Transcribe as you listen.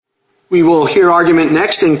We will hear argument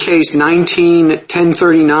next in case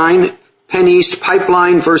 19-1039, PennEast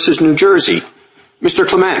Pipeline versus New Jersey. Mr.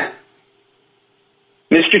 Clement.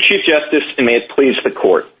 Mr. Chief Justice, and may it please the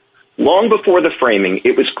Court, long before the framing,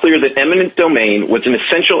 it was clear that eminent domain was an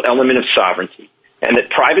essential element of sovereignty and that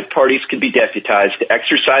private parties could be deputized to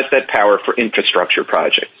exercise that power for infrastructure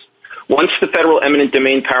projects. Once the federal eminent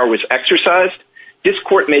domain power was exercised, this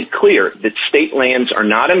Court made clear that state lands are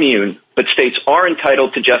not immune, but states are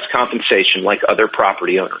entitled to just compensation like other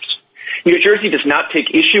property owners. New Jersey does not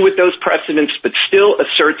take issue with those precedents, but still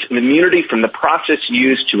asserts an immunity from the process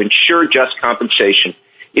used to ensure just compensation,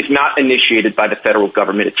 if not initiated by the federal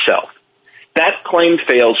government itself. That claim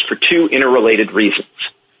fails for two interrelated reasons.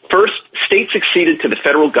 First, states acceded to the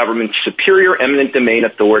federal government's superior eminent domain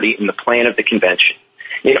authority in the plan of the convention.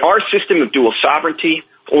 In our system of dual sovereignty,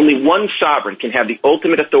 only one sovereign can have the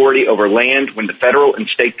ultimate authority over land when the federal and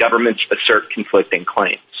state governments assert conflicting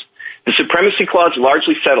claims. The Supremacy Clause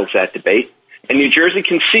largely settles that debate, and New Jersey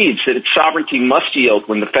concedes that its sovereignty must yield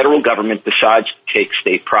when the federal government decides to take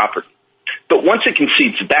state property. But once it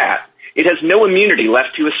concedes that, it has no immunity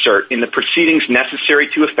left to assert in the proceedings necessary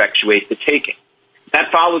to effectuate the taking.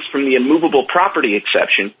 That follows from the immovable property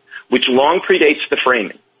exception, which long predates the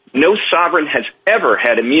framing. No sovereign has ever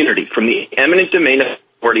had immunity from the eminent domain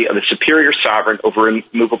authority of a superior sovereign over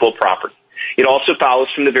immovable property. It also follows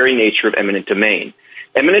from the very nature of eminent domain.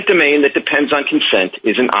 Eminent domain that depends on consent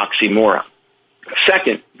is an oxymoron.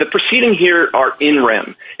 Second, the proceedings here are in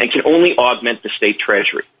rem and can only augment the state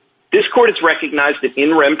treasury. This Court has recognized that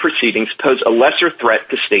in rem proceedings pose a lesser threat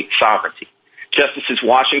to state sovereignty. Justices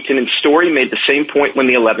Washington and Story made the same point when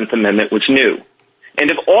the 11th Amendment was new.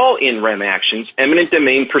 And of all in rem actions, eminent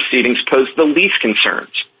domain proceedings pose the least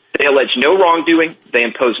concerns. They allege no wrongdoing, they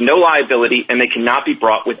impose no liability, and they cannot be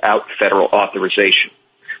brought without federal authorization.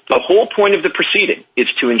 The whole point of the proceeding is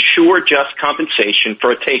to ensure just compensation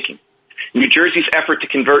for a taking. New Jersey's effort to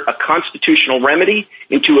convert a constitutional remedy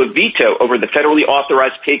into a veto over the federally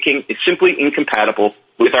authorized taking is simply incompatible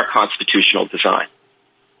with our constitutional design.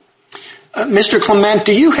 Mr. Clement,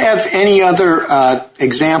 do you have any other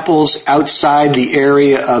examples outside the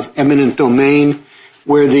area of eminent domain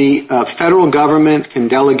where the federal government can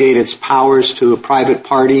delegate its powers to a private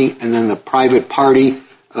party and then the private party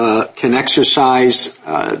can exercise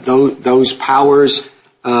those powers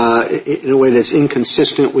in a way that's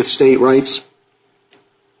inconsistent with state rights?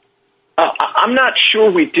 I'm not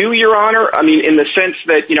sure we do, Your Honor. I mean, in the sense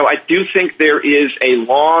that, I do think there is a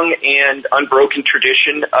long and unbroken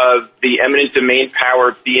tradition of the eminent domain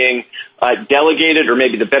power being delegated, or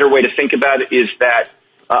maybe the better way to think about it is that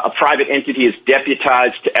a private entity is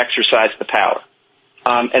deputized to exercise the power.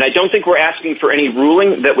 And I don't think we're asking for any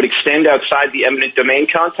ruling that would extend outside the eminent domain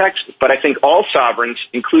context, but I think all sovereigns,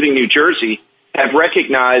 including New Jersey, have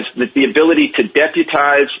recognized that the ability to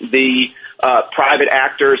deputize the private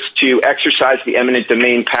actors to exercise the eminent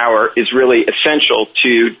domain power is really essential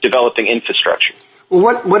to developing infrastructure.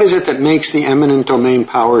 Well, what is it that makes the eminent domain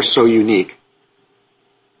power so unique?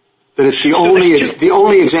 That it's the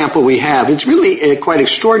only example we have. It's really quite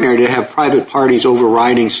extraordinary to have private parties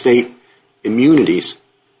overriding state immunities.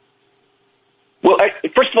 Well,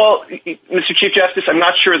 first of all, Mr. Chief Justice, I'm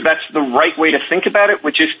not sure that's the right way to think about it,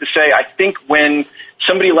 which is to say I think when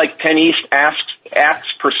somebody like PennEast acts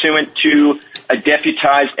pursuant to a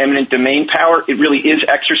deputized eminent domain power, it really is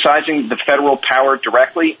exercising the federal power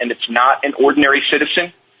directly, and it's not an ordinary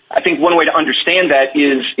citizen. I think one way to understand that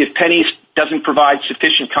is if PennEast doesn't provide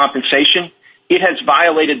sufficient compensation, it has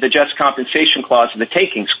violated the just compensation clause of the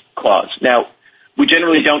takings clause. Now, we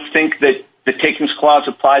generally don't think that the takings clause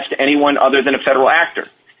applies to anyone other than a federal actor.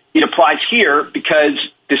 It applies here because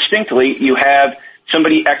distinctly you have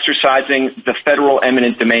somebody exercising the federal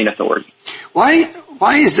eminent domain authority.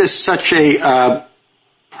 Why is this such a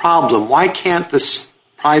problem? Why can't this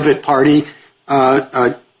private party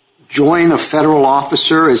join a federal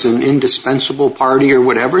officer as an indispensable party or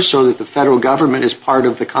whatever so that the federal government is part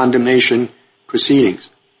of the condemnation proceedings?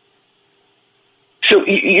 So,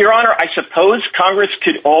 Your Honor, I suppose Congress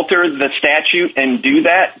could alter the statute and do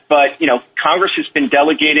that, but, Congress has been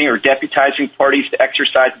delegating or deputizing parties to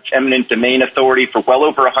exercise its eminent domain authority for well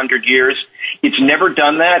over 100 years. It's never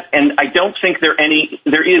done that, and I don't think there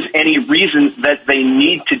is any reason that they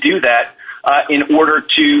need to do that in order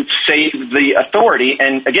to save the authority.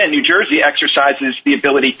 And again, New Jersey exercises the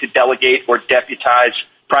ability to delegate or deputize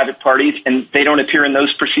private parties, and they don't appear in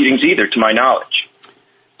those proceedings either, to my knowledge.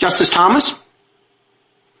 Justice Thomas?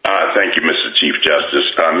 Thank you, Mr. Chief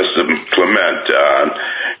Justice. Mr. Clement,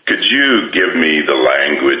 could you give me the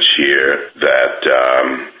language here that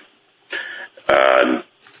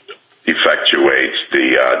effectuates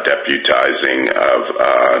the deputizing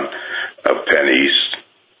of PennEast?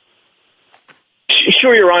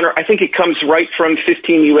 Sure, Your Honor. I think it comes right from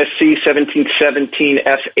 15 U.S.C. 1717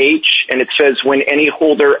 FH, and it says when any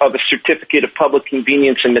holder of a certificate of public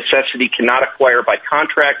convenience and necessity cannot acquire by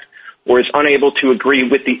contract or is unable to agree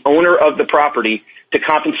with the owner of the property to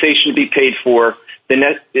compensation to be paid for the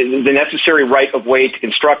necessary right of way to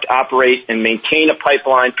construct, operate, and maintain a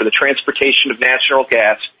pipeline for the transportation of natural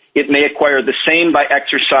gas, it may acquire the same by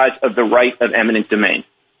exercise of the right of eminent domain.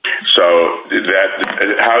 So how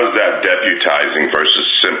is that deputizing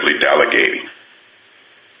versus simply delegating?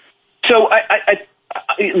 So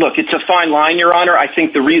look, it's a fine line, Your Honor. I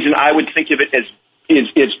think the reason I would think of it as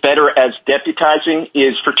is better as deputizing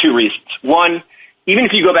is for two reasons. One, even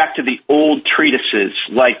if you go back to the old treatises,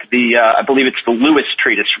 like I believe it's the Lewis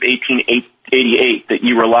Treatise from 1888 that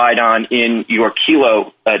you relied on in your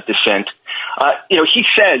Kelo dissent, he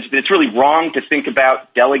says that it's really wrong to think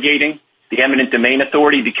about delegating the eminent domain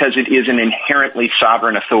authority because it is an inherently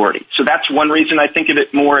sovereign authority. So that's one reason I think of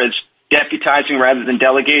it more as deputizing rather than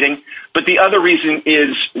delegating. But the other reason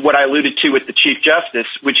is what I alluded to with the Chief Justice,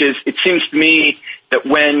 which is it seems to me that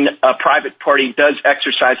when a private party does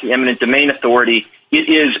exercise the eminent domain authority, it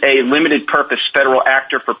is a limited purpose federal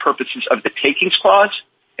actor for purposes of the takings clause.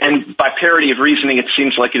 And by parity of reasoning, it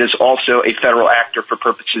seems like it is also a federal actor for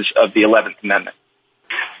purposes of the 11th Amendment.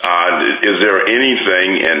 Is there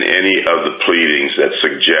anything in any of the pleadings that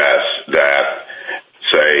suggests that,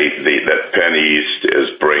 say, that PennEast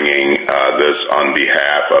is bringing this on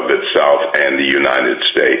behalf of itself and the United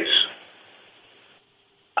States?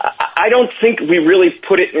 I don't think we really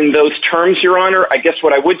put it in those terms, Your Honor. I guess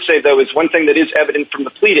what I would say, though, is one thing that is evident from the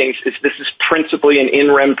pleadings is this is principally an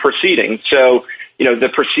in rem proceeding. So, the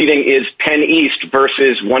proceeding is PennEast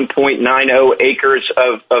versus 1.90 acres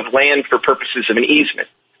of land for purposes of an easement.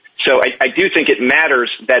 So I do think it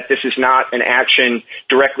matters that this is not an action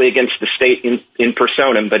directly against the state in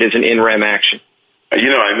personam, but is an in rem action. I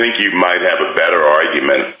think you might have a better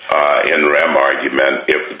argument, in rem argument,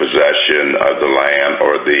 if the possession of the land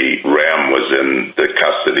or the rem was in the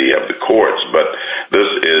custody of the courts. But this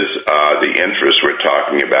is the interest we're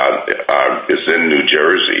talking about is in New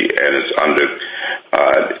Jersey, and it's under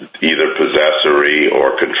either possessory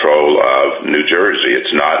or control of New Jersey.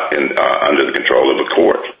 It's not under the control of the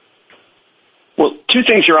court. Well, two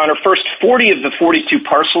things, Your Honor. First, 40 of the 42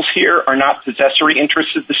 parcels here are not possessory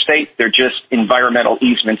interests of the state. They're just environmental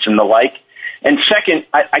easements and the like. And second,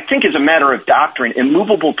 I think as a matter of doctrine,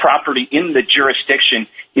 immovable property in the jurisdiction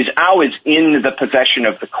is always in the possession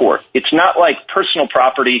of the court. It's not like personal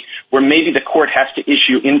property where maybe the court has to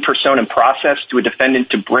issue in personam process to a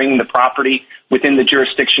defendant to bring the property within the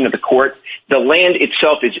jurisdiction of the court. The land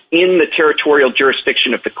itself is in the territorial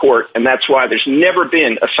jurisdiction of the court, and that's why there's never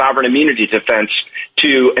been a sovereign immunity defense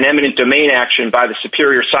to an eminent domain action by the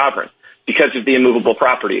superior sovereign because of the immovable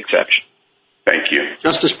property exception. Thank you.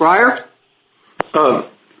 Justice Breyer?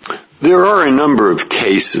 There are a number of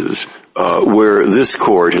cases where this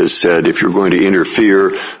court has said if you're going to interfere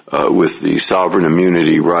with the sovereign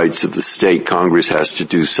immunity rights of the state, Congress has to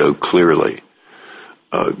do so clearly.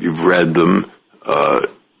 You've read them.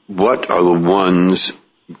 What are the ones,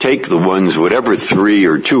 take the ones, whatever three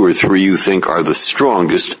or two or three you think are the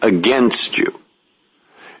strongest against you,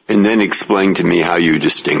 and then explain to me how you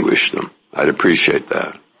distinguish them. I'd appreciate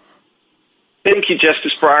that. Thank you,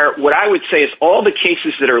 Justice Breyer. What I would say is all the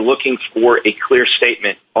cases that are looking for a clear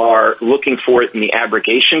statement are looking for it in the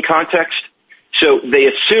abrogation context. So they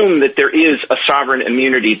assume that there is a sovereign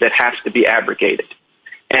immunity that has to be abrogated.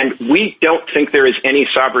 And we don't think there is any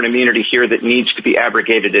sovereign immunity here that needs to be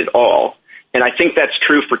abrogated at all. And I think that's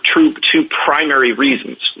true for two primary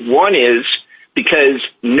reasons. One is because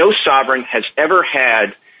no sovereign has ever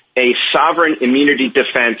had a sovereign immunity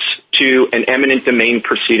defense to an eminent domain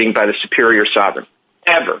proceeding by the superior sovereign,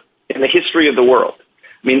 ever, in the history of the world.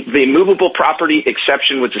 I mean, the immovable property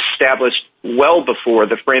exception was established well before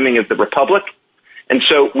the framing of the Republic, and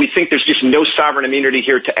so we think there's just no sovereign immunity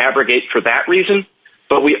here to abrogate for that reason,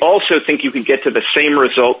 but we also think you can get to the same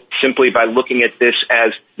result simply by looking at this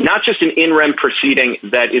as not just an in rem proceeding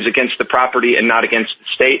that is against the property and not against the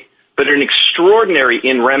state, but an extraordinary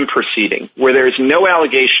in rem proceeding where there is no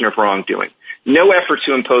allegation of wrongdoing, no effort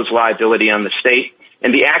to impose liability on the state,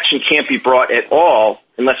 and the action can't be brought at all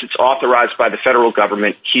unless it's authorized by the federal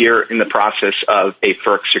government here in the process of a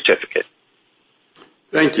FERC certificate.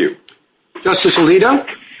 Thank you. Justice Alito?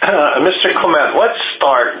 Mr. Clement, let's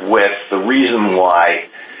start with the reason why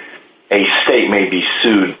a state may be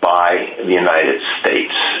sued by the United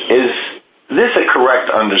States. Is this a correct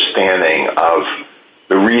understanding of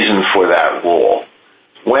the reason for that rule?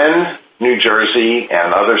 when New Jersey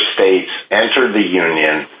and other states entered the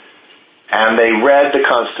Union and they read the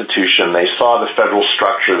Constitution, they saw the federal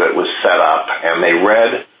structure that was set up, and they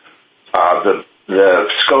read the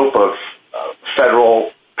scope of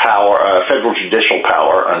federal power, federal judicial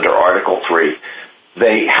power under Article 3,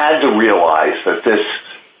 they had to realize that this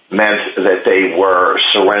meant that they were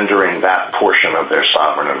surrendering that portion of their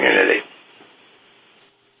sovereign immunity.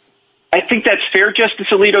 I think that's fair, Justice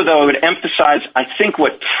Alito, though I would emphasize I think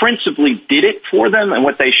what principally did it for them and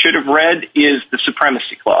what they should have read is the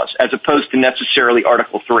Supremacy Clause as opposed to necessarily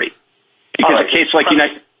Article 3. Because a case like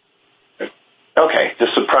United... Okay, the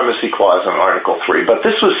Supremacy Clause in Article 3. But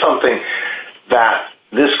this was something that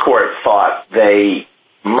this court thought they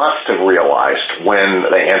must have realized when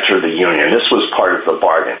they entered the Union. This was part of the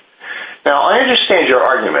bargain. Now, I understand your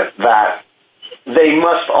argument that they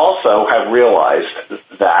must also have realized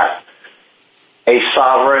that a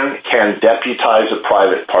sovereign can deputize a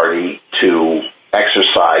private party to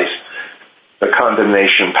exercise the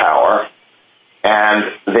condemnation power,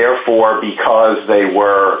 and therefore, because they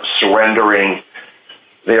were surrendering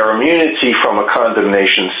their immunity from a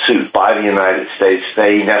condemnation suit by the United States,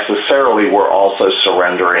 they necessarily were also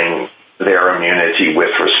surrendering their immunity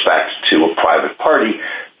with respect to a private party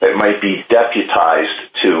that might be deputized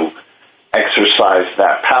to exercise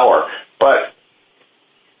that power. But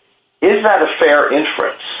is that a fair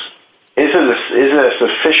inference? Is it a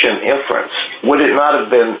sufficient inference? Would it not have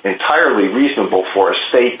been entirely reasonable for a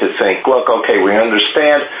state to think, look, okay, we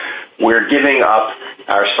understand we're giving up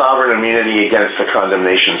our sovereign immunity against a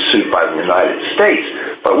condemnation suit by the United States,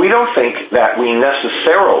 but we don't think that we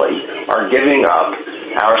necessarily are giving up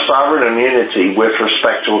our sovereign immunity with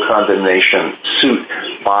respect to a condemnation suit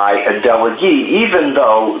by a delegee, even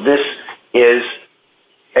though this is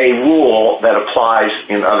a rule that applies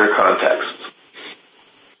in other contexts.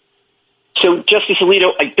 So, Justice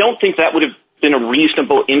Alito, I don't think that would have been a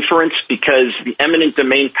reasonable inference because the eminent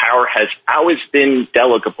domain power has always been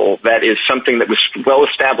delegable. That is something that was well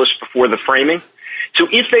established before the framing. So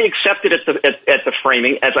if they accepted at the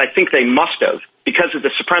framing, as I think they must have, because of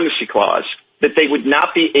the Supremacy Clause, that they would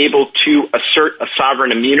not be able to assert a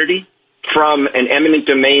sovereign immunity from an eminent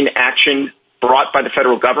domain action brought by the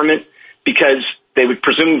federal government, because they would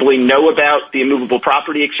presumably know about the immovable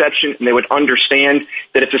property exception, and they would understand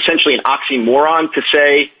that it's essentially an oxymoron to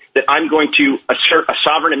say that I'm going to assert a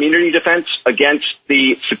sovereign immunity defense against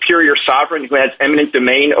the superior sovereign who has eminent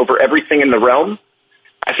domain over everything in the realm.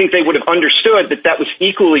 I think they would have understood that that was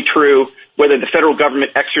equally true whether the federal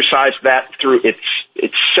government exercised that through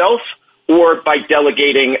itself or by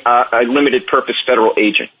delegating a limited purpose federal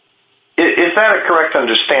agent. Is that a correct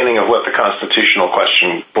understanding of what the constitutional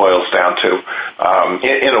question boils down to?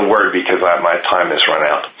 In a word, because my time has run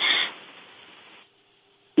out.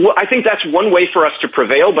 Well, I think that's one way for us to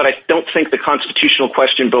prevail, but I don't think the constitutional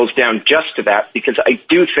question boils down just to that, because I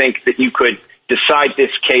do think that you could decide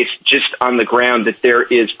this case just on the ground that there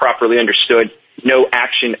is properly understood no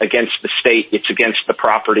action against the state, it's against the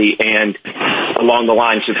property, and along the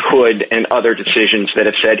lines of Hood and other decisions that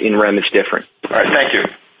have said in rem is different. All right, thank you.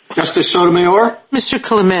 Justice Sotomayor? Mr.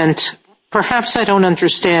 Clement, perhaps I don't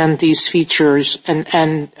understand these features,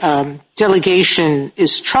 and delegation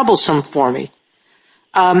is troublesome for me.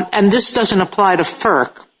 And this doesn't apply to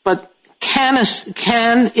FERC, but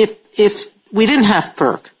if we didn't have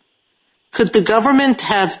FERC, could the government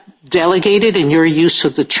have delegated, in your use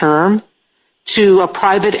of the term, to a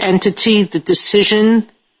private entity the decision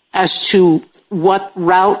as to what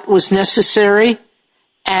route was necessary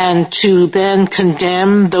and to then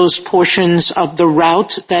condemn those portions of the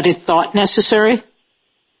route that it thought necessary?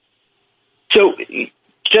 So,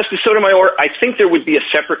 Justice Sotomayor, I think there would be a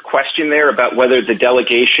separate question there about whether the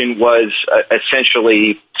delegation was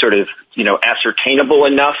essentially sort of, ascertainable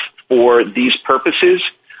enough for these purposes.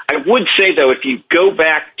 I would say, though, if you go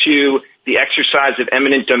back to the exercise of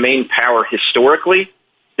eminent domain power historically,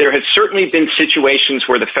 there has certainly been situations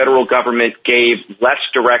where the federal government gave less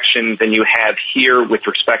direction than you have here with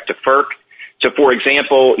respect to FERC. So, for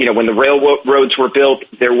example, when the railroads were built,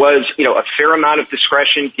 there was, a fair amount of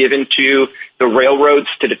discretion given to the railroads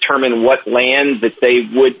to determine what land that they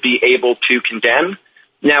would be able to condemn.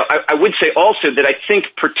 Now, I would say also that I think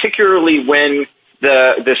particularly when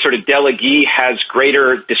the sort of delegee has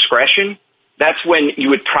greater discretion, that's when you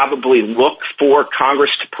would probably look for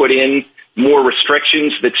Congress to put in more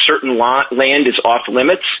restrictions that certain land is off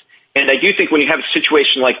limits. And I do think when you have a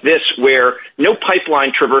situation like this where no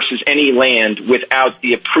pipeline traverses any land without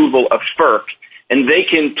the approval of FERC, and they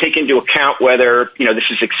can take into account whether, this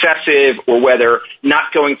is excessive or whether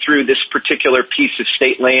not going through this particular piece of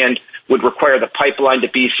state land would require the pipeline to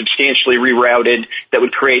be substantially rerouted, that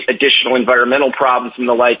would create additional environmental problems and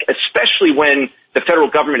the like, especially when the federal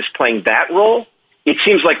government is playing that role. It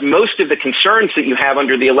seems like most of the concerns that you have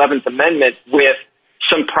under the 11th Amendment with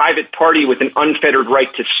some private party with an unfettered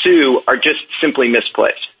right to sue are just simply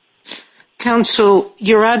misplaced. Counsel,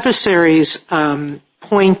 your adversaries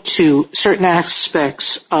point to certain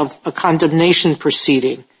aspects of a condemnation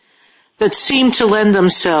proceeding that seem to lend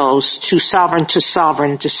themselves to sovereign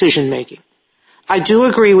decision-making. I do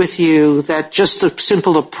agree with you that just the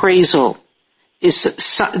simple appraisal is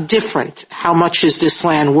different. How much is this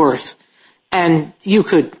land worth? And you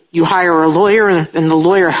hire a lawyer and the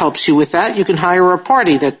lawyer helps you with that. You can hire a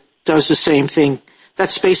party that does the same thing.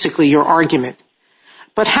 That's basically your argument.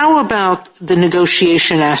 But how about the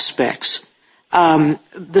negotiation aspects?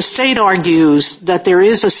 The state argues that there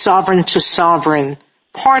is a sovereign-to-sovereign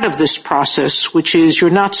part of this process, which is you're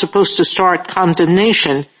not supposed to start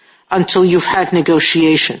condemnation until you've had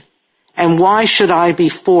negotiation. And why should I be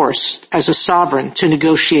forced as a sovereign to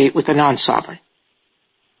negotiate with a non-sovereign?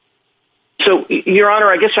 So, Your Honor,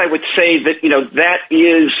 I guess I would say that, that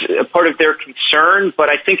is a part of their concern,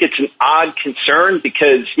 but I think it's an odd concern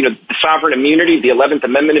because, the sovereign immunity, the 11th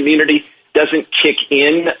Amendment immunity, doesn't kick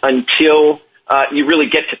in until you really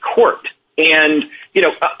get to court. And,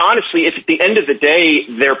 honestly, if at the end of the day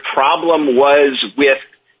their problem was with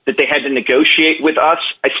that they had to negotiate with us,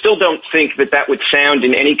 I still don't think that would sound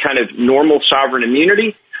in any kind of normal sovereign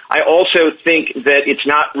immunity. I also think that it's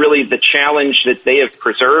not really the challenge that they have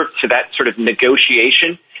preserved to that sort of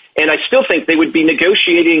negotiation. And I still think they would be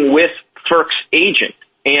negotiating with FERC's agent.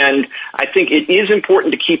 And I think it is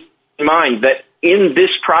important to keep in mind that in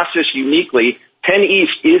this process uniquely,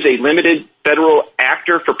 PennEast is a limited federal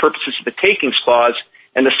actor for purposes of the Takings Clause,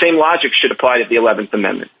 and the same logic should apply to the 11th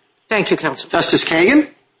Amendment. Thank you, Counsel. Justice Kagan?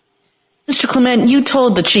 Mr. Clement, you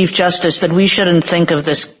told the Chief Justice that we shouldn't think of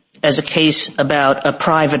this as a case about a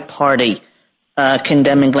private party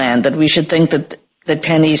condemning land, that we should think that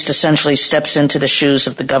PennEast essentially steps into the shoes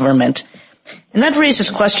of the government. And that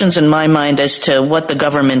raises questions in my mind as to what the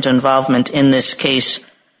government involvement in this case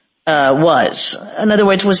was. In other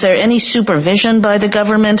words, was there any supervision by the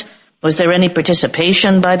government? Was there any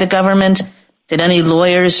participation by the government? Did any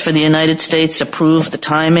lawyers for the United States approve the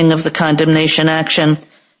timing of the condemnation action?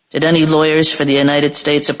 Did any lawyers for the United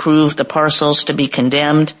States approve the parcels to be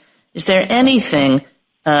condemned? Is there anything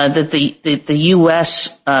that the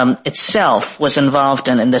U.S. Itself was involved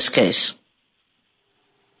in this case?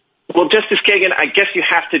 Well, Justice Kagan, I guess you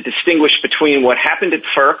have to distinguish between what happened at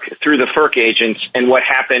FERC through the FERC agents and what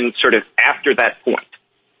happened sort of after that point.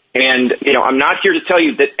 And, I'm not here to tell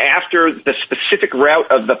you that after the specific route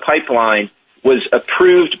of the pipeline was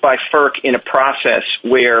approved by FERC in a process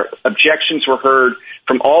where objections were heard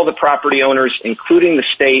from all the property owners, including the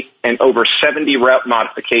state, and over 70 route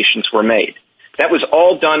modifications were made. That was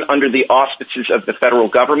all done under the auspices of the federal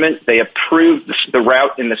government. They approved the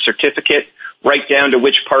route in the certificate right down to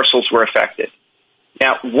which parcels were affected.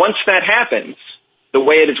 Now, once that happens, the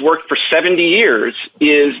way it has worked for 70 years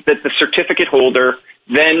is that the certificate holder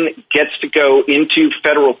then gets to go into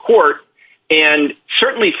federal court, and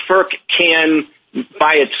certainly FERC can,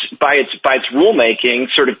 by its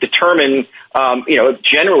rulemaking, sort of determine,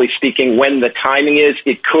 generally speaking, when the timing is.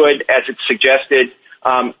 It could, as it's suggested,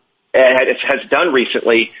 it has done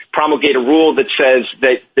recently, promulgate a rule that says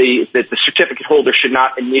that the certificate holder should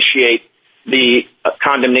not initiate the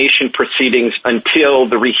condemnation proceedings until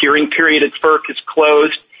the rehearing period at FERC is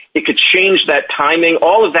closed. It could change that timing.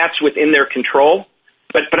 All of that's within their control.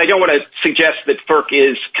 But I don't want to suggest that FERC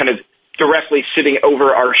is kind of directly sitting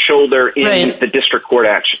over our shoulder in the district court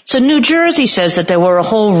action. So New Jersey says that there were a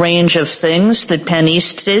whole range of things that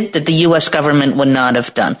PennEast did that the U.S. government would not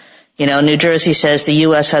have done. New Jersey says the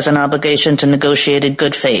U.S. has an obligation to negotiate in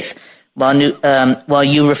good faith while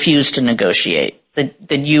you refuse to negotiate.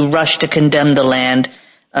 That you rushed to condemn the land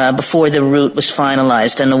before the route was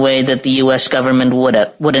finalized in a way that the U.S. government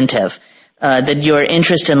wouldn't have. That your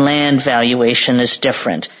interest in land valuation is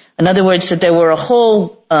different. In other words, that there were a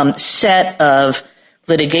whole set of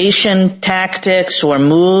litigation tactics or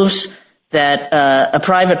moves that a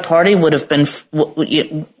private party would have been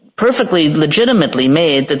perfectly legitimately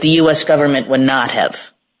made that the U.S. government would not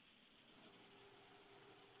have.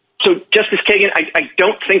 So, Justice Kagan, I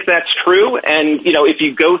don't think that's true. And, if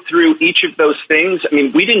you go through each of those things,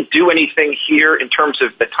 we didn't do anything here in terms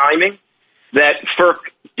of the timing. that FERC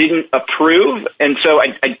didn't approve, and so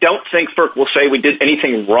I don't think FERC will say we did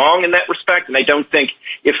anything wrong in that respect, and I don't think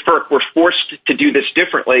if FERC were forced to do this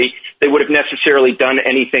differently, they would have necessarily done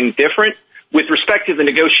anything different. With respect to the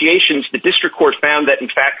negotiations, the district court found that, in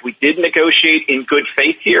fact, we did negotiate in good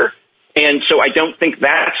faith here, and so I don't think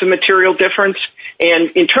that's a material difference.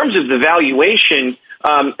 And in terms of the valuation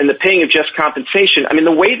and the paying of just compensation, I mean,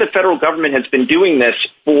 the way the federal government has been doing this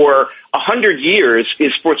for 100 years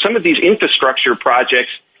is for some of these infrastructure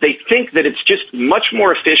projects, they think that it's just much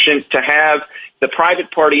more efficient to have the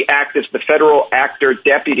private party act as the federal actor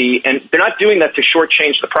deputy, and they're not doing that to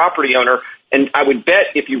shortchange the property owner. And I would bet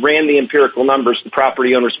if you ran the empirical numbers, the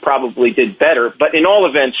property owners probably did better. But in all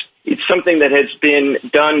events, it's something that has been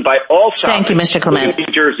done by all sides. Thank you, Mr. Clement. In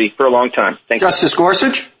New Jersey for a long time. Thank you. Justice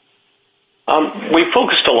Gorsuch? We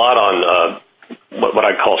focused a lot on what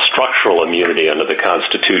I call structural immunity under the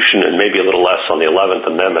Constitution and maybe a little less on the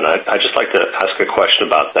 11th Amendment. I'd just like to ask a question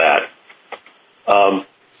about that.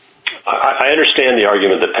 I understand the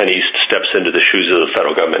argument that PennEast steps into the shoes of the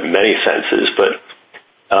federal government in many senses, but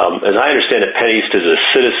as I understand it, PennEast is a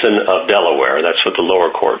citizen of Delaware. That's what the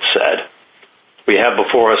lower court said. We have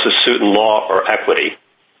before us a suit in law or equity.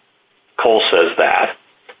 Cole says that.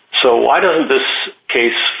 So why doesn't this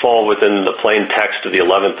case fall within the plain text of the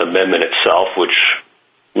 11th Amendment itself, which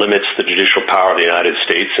limits the judicial power of the United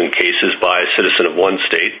States in cases by a citizen of one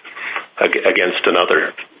state against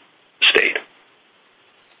another state?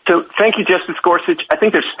 So thank you, Justice Gorsuch. I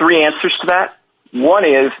think there's three answers to that. One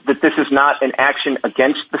is that this is not an action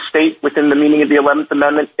against the state within the meaning of the 11th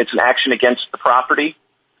Amendment. It's an action against the property.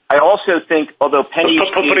 I also think, although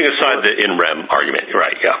PennEast... Putting aside the in rem argument,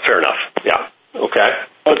 right, yeah, fair enough. Yeah, okay,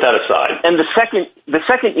 put that aside. And the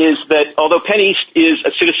second is that although PennEast is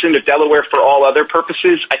a citizen of Delaware for all other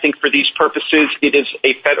purposes, I think for these purposes it is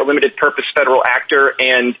a limited purpose federal actor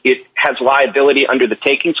and it has liability under the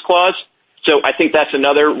Takings Clause. So I think that's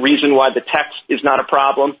another reason why the text is not a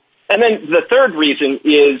problem. And then the third reason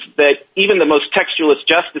is that even the most textualist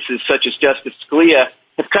justices, such as Justice Scalia,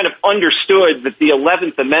 have kind of understood that the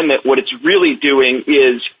 11th Amendment, what it's really doing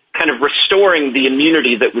is kind of restoring the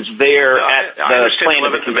immunity that was there at the I understand plan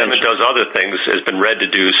the 11th Amendment does other things, has been read to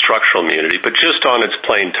do structural immunity, but just on its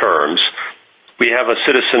plain terms, we have a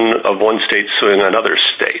citizen of one state suing another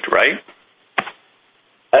state, right?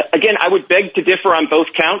 Again, I would beg to differ on both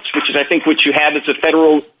counts, which is I think what you have is a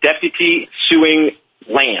federal deputy suing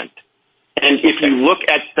land. And if you look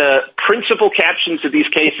at the principal captions of these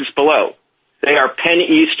cases below, they are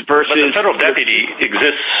PennEast versus... But the federal deputy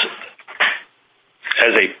exists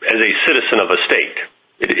as a citizen of a state.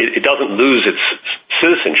 It doesn't lose its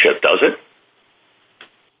citizenship, does it?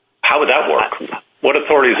 How would that work? What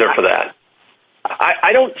authority is there for that?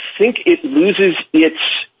 I don't think it loses its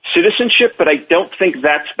citizenship, but I don't think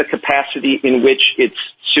that's the capacity in which it's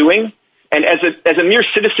suing. And as a mere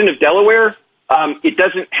citizen of Delaware, it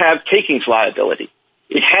doesn't have takings liability.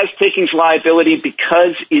 It has takings liability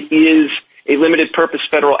because it is a limited purpose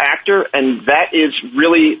federal actor, and that is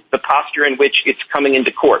really the posture in which it's coming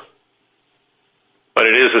into court. But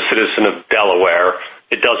it is a citizen of Delaware.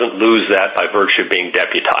 It doesn't lose that by virtue of being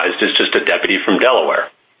deputized. It's just a deputy from Delaware.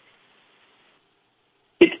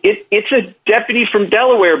 It's a deputy from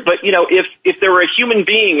Delaware, but, you know, if there were a human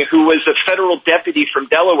being who was a federal deputy from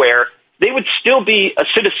Delaware, they would still be a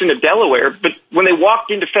citizen of Delaware, but when they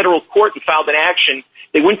walked into federal court and filed an action,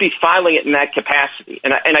 they wouldn't be filing it in that capacity.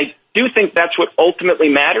 And I do think that's what ultimately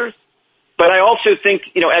matters. But I also think,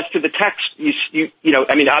 you know, as to the text, you know,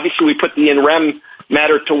 I mean, obviously we put the in rem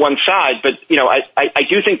matter to one side, but, you know, I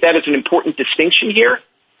do think that is an important distinction here.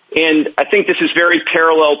 And I think this is very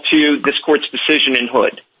parallel to this court's decision in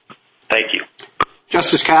Hood. Thank you.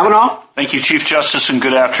 Justice Kavanaugh? Thank you, Chief Justice, and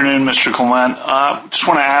good afternoon, Mr. Clement. Just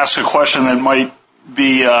want to ask a question that might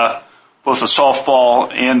be both a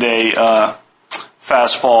softball and a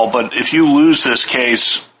fastball, but if you lose this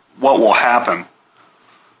case, what will happen?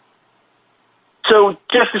 So,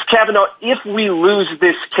 Justice Kavanaugh, if we lose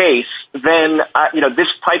this case, then, you know, this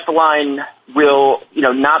pipeline will, you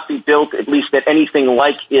know, not be built at least at anything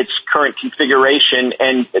like its current configuration.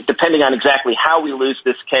 And depending on exactly how we lose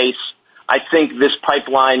this case, I think this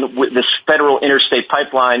pipeline, this federal interstate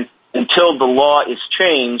pipeline, until the law is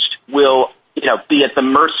changed, will, you know, be at the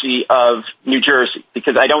mercy of New Jersey,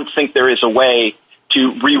 because I don't think there is a way to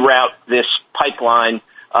reroute this pipeline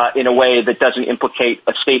in a way that doesn't implicate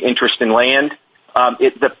a state interest in land.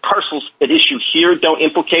 The parcels at issue here don't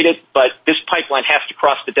implicate it, but this pipeline has to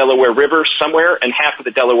cross the Delaware River somewhere, and half of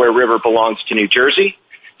the Delaware River belongs to New Jersey.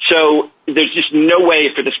 So there's just no way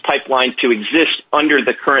for this pipeline to exist under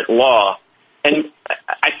the current law And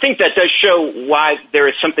I think that does show why there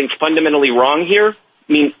is something fundamentally wrong here.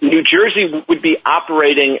 I mean, New Jersey would be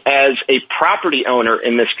operating as a property owner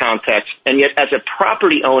in this context, and yet as a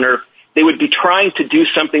property owner, they would be trying to do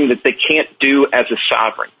something that they can't do as a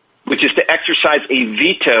sovereign, which is to exercise a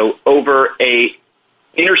veto over a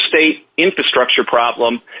interstate infrastructure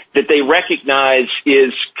problem that they recognize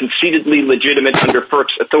is conceitedly legitimate under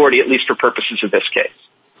FERC's authority, at least for purposes of this case.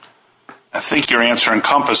 I think your answer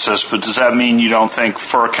encompasses this, but does that mean you don't think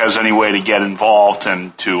FERC has any way to get involved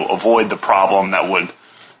and to avoid the problem that would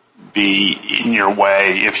be in your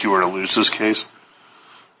way if you were to lose this case?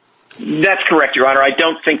 That's correct, Your Honor. I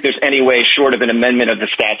don't think there's any way short of an amendment of the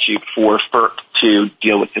statute for FERC to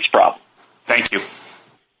deal with this problem. Thank you.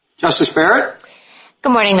 Justice Barrett?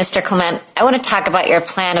 Good morning, Mr. Clement. I want to talk about your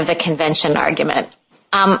plan of the convention argument.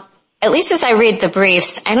 At least as I read the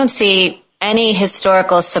briefs, I don't see any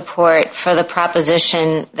historical support for the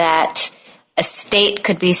proposition that a state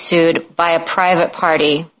could be sued by a private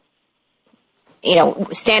party,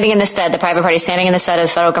 standing in the stead, the private party standing in the stead of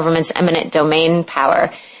the federal government's eminent domain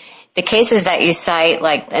power. The cases that you cite,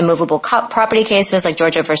 like immovable property cases like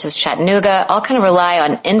Georgia versus Chattanooga, all kind of rely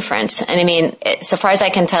on inference. And I mean, so far as I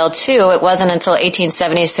can tell, too, it wasn't until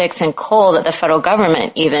 1876 in Cole that the federal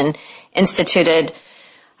government even instituted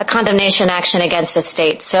a condemnation action against a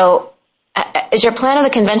state. So is your plan of the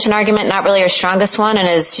convention argument not really your strongest one, and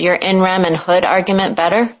is your in rem and Hood argument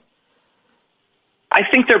better? I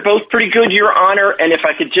think they're both pretty good, Your Honor, and if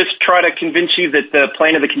I could just try to convince you that the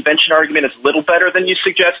plan of the convention argument is a little better than you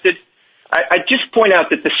suggested, I'd just point out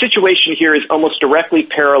that the situation here is almost directly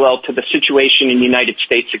parallel to the situation in the United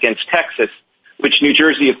States against Texas, which New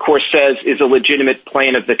Jersey, of course, says is a legitimate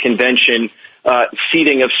plan of the convention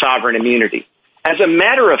ceding of sovereign immunity. As a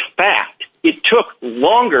matter of fact, it took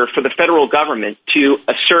longer for the federal government to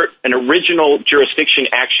assert an original jurisdiction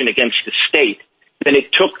action against the state than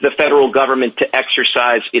it took the federal government to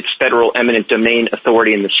exercise its federal eminent domain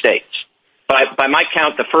authority in the states. By my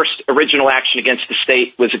count, the first original action against the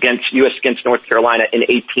state was U.S. against North Carolina in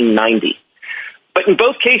 1890. But in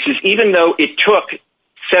both cases, even though it took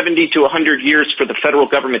 70 to 100 years for the federal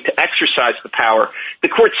government to exercise the power, the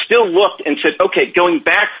court still looked and said, okay, going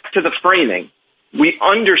back to the framing, we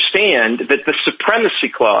understand that the supremacy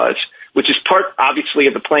clause, which is part, obviously,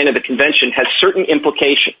 of the plan of the convention, has certain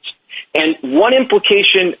implications. And one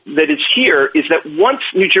implication that is here is that once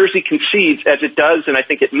New Jersey concedes, as it does, and I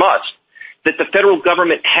think it must, that the federal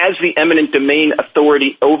government has the eminent domain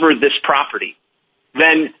authority over this property,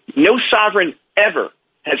 then no sovereign ever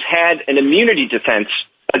has had an immunity defense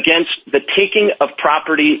against the taking of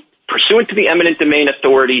property pursuant to the eminent domain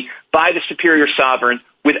authority by the superior sovereign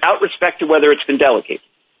without respect to whether it's been delegated.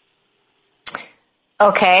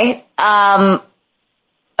 Okay.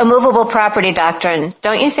 A movable property doctrine.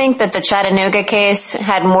 Don't you think that the Chattanooga case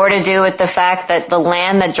had more to do with the fact that the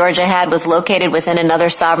land that Georgia had was located within another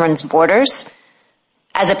sovereign's borders,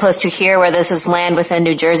 as opposed to here where this is land within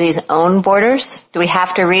New Jersey's own borders? Do we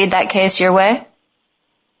have to read that case your way?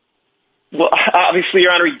 Well, obviously,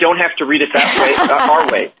 Your Honor, we don't have to read it that way,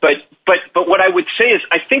 our way. But what I would say is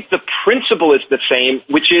I think the principle is the same,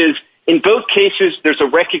 which is in both cases there's a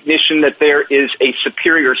recognition that there is a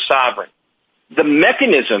superior sovereign. The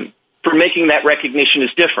mechanism for making that recognition is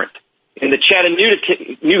different. In the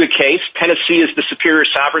Chattanooga case, Tennessee is the superior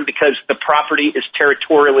sovereign because the property is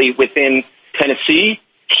territorially within Tennessee.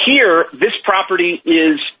 Here, this property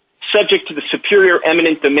is subject to the superior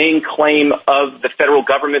eminent domain claim of the federal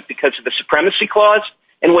government because of the supremacy clause.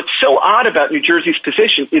 And what's so odd about New Jersey's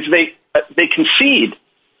position is they concede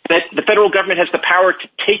that the federal government has the power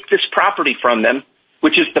to take this property from them,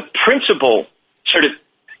 which is the principal sort of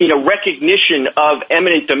recognition of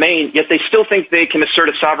eminent domain, yet they still think they can assert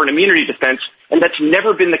a sovereign immunity defense, and that's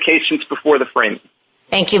never been the case since before the framing.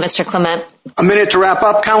 Thank you, Mr. Clement. A minute to wrap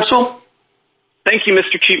up, counsel. Thank you,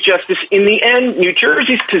 Mr. Chief Justice. In the end, New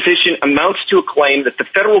Jersey's position amounts to a claim that the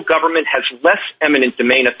federal government has less eminent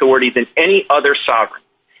domain authority than any other sovereign.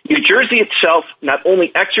 New Jersey itself not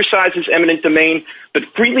only exercises eminent domain, but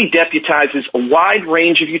freely deputizes a wide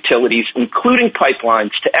range of utilities, including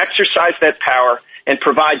pipelines, to exercise that power and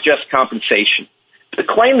provide just compensation. The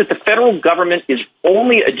claim that the federal government is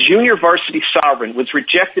only a junior varsity sovereign was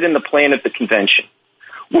rejected in the plan of the convention.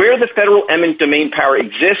 Where the federal eminent domain power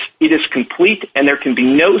exists, it is complete, and there can be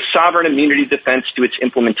no sovereign immunity defense to its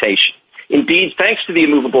implementation. Indeed, thanks to the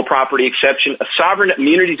immovable property exception, a sovereign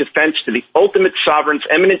immunity defense to the ultimate sovereign's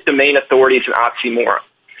eminent domain authority is an oxymoron.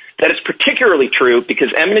 That is particularly true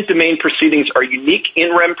because eminent domain proceedings are unique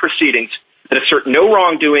in rem proceedings that assert no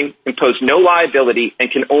wrongdoing, impose no liability,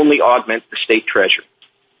 and can only augment the state treasury.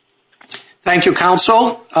 Thank you,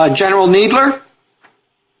 counsel. General Needler?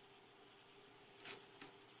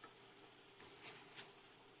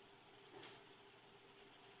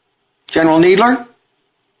 General Needler?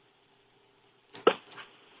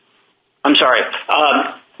 I'm sorry.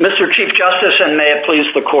 Mr. Chief Justice, and may it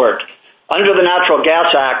please the court. Under the Natural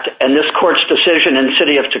Gas Act and this court's decision in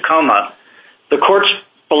City of Tacoma, the courts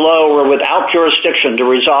below were without jurisdiction to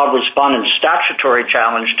resolve respondents' statutory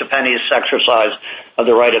challenge to PennEast's exercise of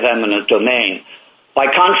the right of eminent domain. By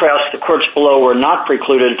contrast, the courts below were not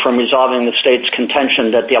precluded from resolving the state's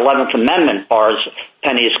contention that the 11th Amendment bars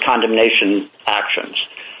PennEast's condemnation actions.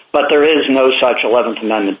 But there is no such 11th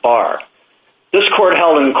Amendment bar. This court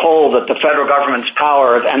held in Cole that the federal government's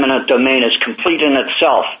power of eminent domain is complete in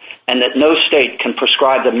itself and that no state can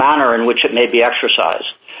prescribe the manner in which it may be exercised.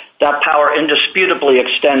 That power indisputably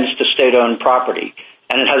extends to state-owned property,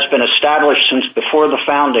 and it has been established since before the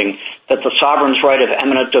founding that the sovereign's right of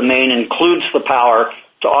eminent domain includes the power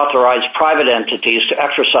to authorize private entities to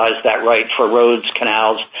exercise that right for roads,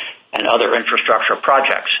 canals, and other infrastructure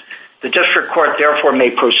projects. The district court therefore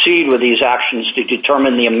may proceed with these actions to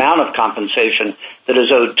determine the amount of compensation that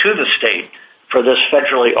is owed to the state for this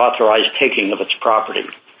federally authorized taking of its property.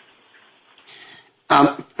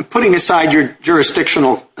 Putting aside your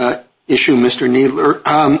jurisdictional issue, Mr. Needler,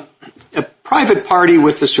 a private party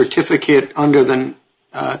with a certificate under the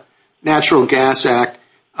Natural Gas Act,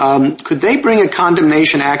 could they bring a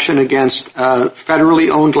condemnation action against federally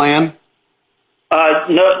owned land?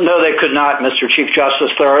 No, they could not, Mr. Chief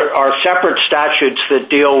Justice. There are separate statutes that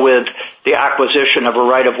deal with the acquisition of a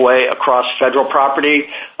right-of-way across federal property.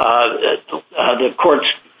 The court's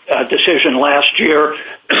decision last year,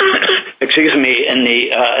 in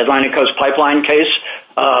the Atlantic Coast Pipeline case,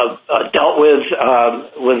 dealt with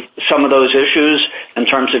some of those issues in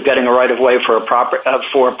terms of getting a right-of-way for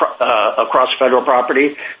across federal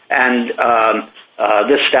property, and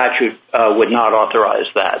this statute would not authorize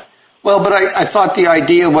that. Well, but I thought the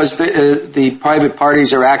idea was that the private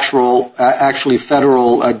parties are actually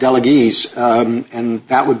federal delegees, and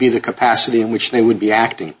that would be the capacity in which they would be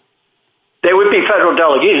acting. They would be federal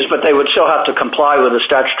delegees, but they would still have to comply with the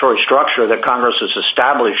statutory structure that Congress has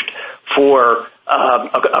established for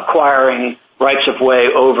acquiring rights of way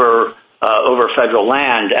over federal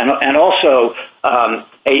land, and also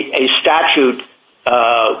a statute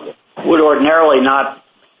would ordinarily not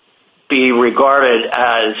be regarded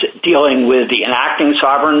as dealing with the enacting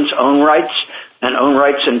sovereign's own rights and own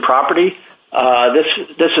rights in property.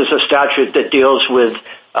 This is a statute that deals with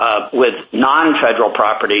non-federal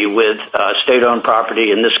property, with state-owned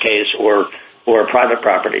property in this case, or private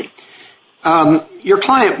property. Your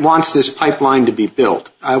client wants this pipeline to be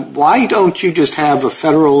built. Why don't you just have a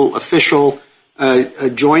federal official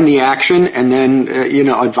join the action and then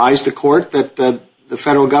advise the court that the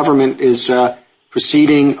federal government is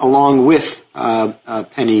proceeding along with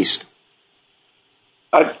PennEast?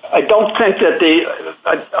 I don't think that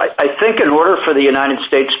I think in order for the United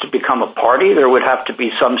States to become a party, there would have to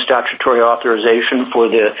be some statutory authorization for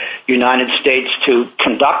the United States to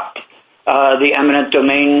conduct the eminent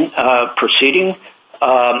domain proceeding.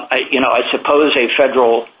 I suppose a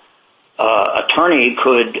federal attorney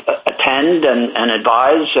could attend and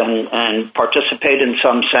advise and participate in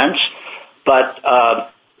some sense, but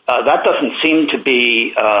that doesn't seem to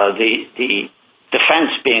be the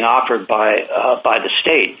defense being offered by the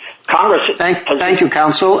state. Congress. Thank you,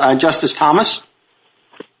 counsel. Justice Thomas.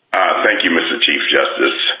 Thank you, Mr. Chief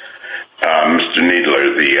Justice. Mr.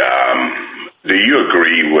 Needler, do you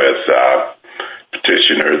agree with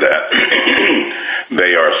petitioner that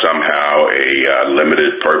they are somehow a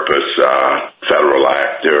limited purpose federal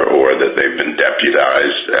actor, or that they've been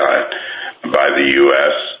deputized by the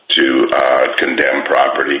U.S. to condemn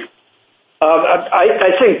property?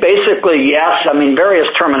 I think basically yes. I mean, various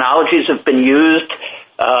terminologies have been used.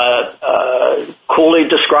 Cooley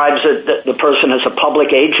describes it that the person is a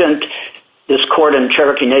public agent. This court in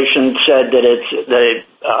Cherokee Nation said that the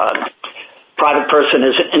private person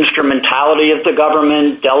is an instrumentality of the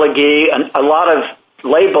government, delegee, and a lot of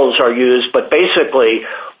labels are used, but basically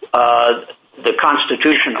the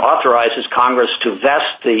Constitution authorizes Congress to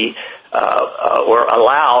vest or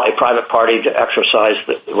allow a private party to exercise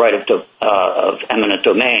the right of eminent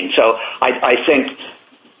domain. So I think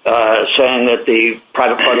saying that the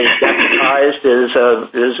private party is deputized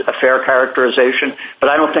is a fair characterization, but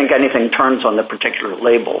I don't think anything turns on the particular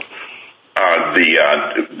label. Do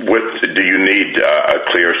you need a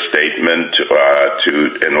clear statement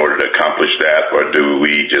in order to accomplish that, or do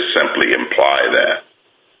we just simply imply that?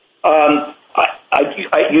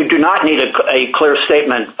 You do not need a clear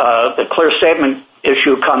statement. The clear statement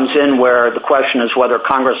issue comes in where the question is whether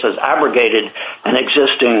Congress has abrogated an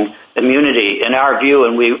existing immunity. In our view,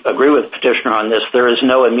 and we agree with Petitioner on this, there is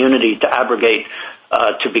no immunity to abrogate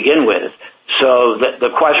to begin with. So the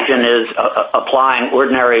question is applying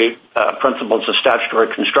ordinary principles of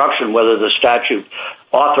statutory construction, whether the statute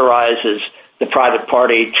authorizes the private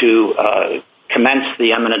party to commence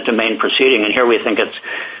the eminent domain proceeding. And here we think it's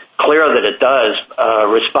clear that it does.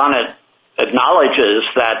 Respondent acknowledges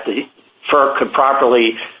that the FERC could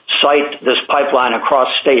properly cite this pipeline across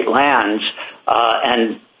state lands,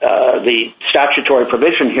 and the statutory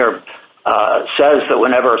provision here says that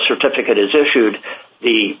whenever a certificate is issued,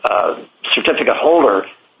 the certificate holder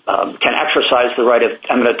can exercise the right of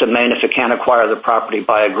eminent domain if it can't acquire the property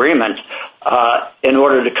by agreement in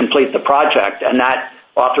order to complete the project, and that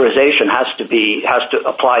authorization has to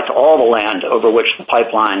apply to all the land over which the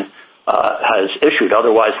pipeline has issued.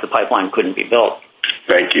 Otherwise, the pipeline couldn't be built.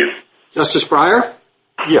 Thank you. Justice Breyer?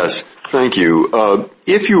 Yes, thank you.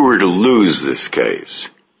 If you were to lose this case,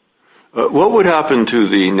 what would happen to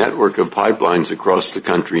the network of pipelines across the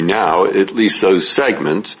country now, at least those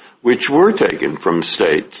segments which were taken from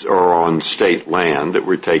states or on state land that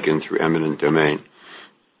were taken through eminent domain?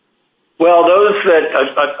 Well,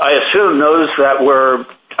 I assume those that were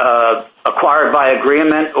acquired by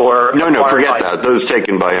agreement or... No, forget that. Those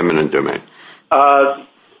taken by eminent domain.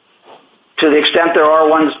 To the extent there are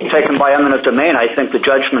ones taken by eminent domain, I think the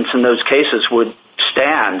judgments in those cases would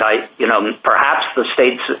stand. Perhaps the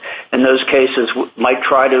states in those cases might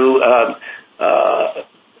try to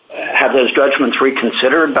have those judgments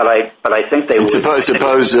reconsidered, but I think they would.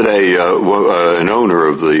 Suppose that an owner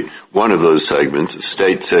of one of those segments, the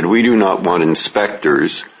state said, we do not want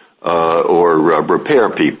inspectors or repair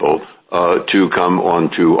people to come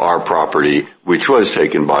onto our property, which was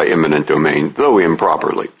taken by eminent domain, though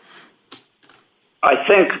improperly. I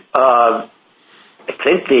think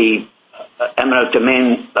the eminent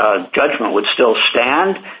domain judgment would still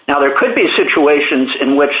stand. Now, there could be situations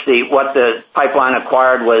in which what the pipeline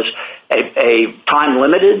acquired was a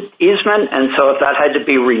time-limited easement, and so if that had to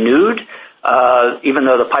be renewed, even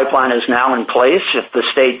though the pipeline is now in place, if the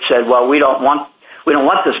state said, well, we don't want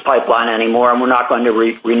this pipeline anymore, and we're not going to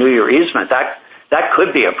renew your easement, that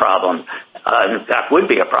could be a problem. That would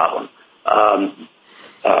be a problem.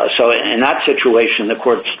 So in that situation, the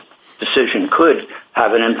court's decision could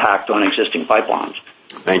have an impact on existing pipelines.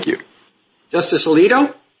 Thank you. Justice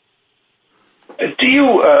Alito? Do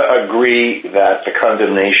you agree that the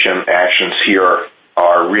condemnation actions here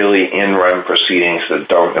are really in rem proceedings that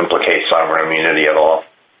don't implicate sovereign immunity at all?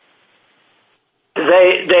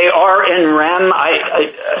 They are in rem.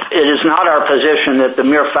 It is not our position that the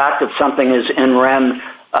mere fact that something is in rem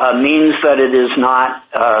means that it is not,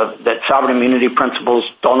 that sovereign immunity principles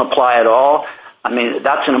don't apply at all. I mean,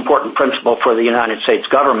 that's an important principle for the United States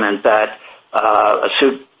government, that a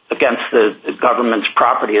suit against the government's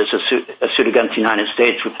property is a suit against the United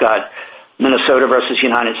States. We've got Minnesota versus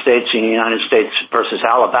United States and United States versus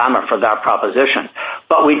Alabama for that proposition.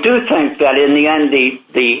 But we do think that in the end,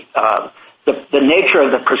 the nature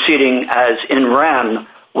of the proceeding as in rem,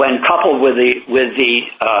 when coupled with the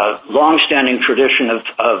longstanding tradition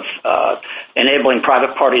of enabling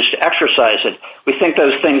private parties to exercise it, we think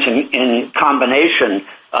those things in combination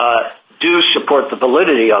do support the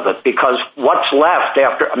validity of it, because what's left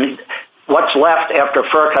after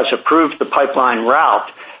FERC has approved the pipeline route,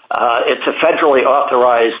 it's a federally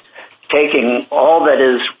authorized taking. All that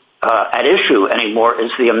is at issue anymore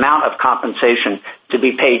is the amount of compensation to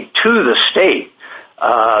be paid to the state.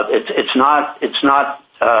 It's not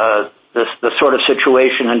the sort of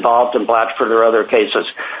situation involved in Blatchford or other cases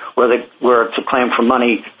where it's a claim for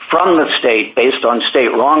money from the state based on state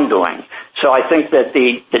wrongdoing. So I think that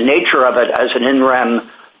the nature of it as an in rem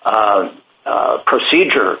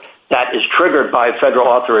procedure that is triggered by federal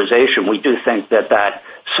authorization, we do think that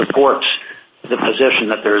supports the position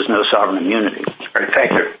that there is no sovereign immunity.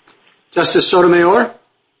 Thank you. Justice Sotomayor?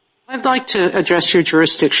 I'd like to address your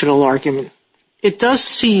jurisdictional argument. It does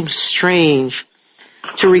seem strange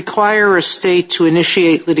to require a state to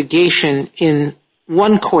initiate litigation in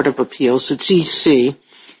one court of appeals, the D.C.,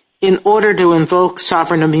 in order to invoke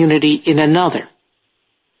sovereign immunity in another,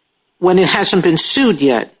 when it hasn't been sued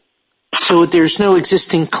yet. So there's no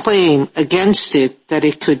existing claim against it that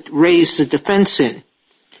it could raise the defense in.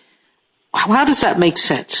 How does that make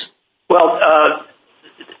sense? Well,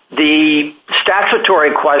 the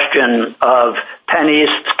statutory question of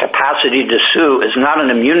PennEast's capacity to sue is not an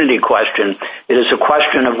immunity question. It is a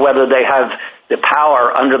question of whether they have the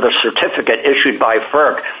power under the certificate issued by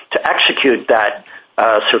FERC to execute that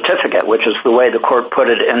certificate, which is the way the court put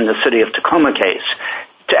it in the City of Tacoma case.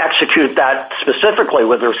 execute that specifically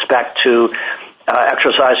with respect to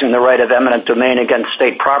exercising the right of eminent domain against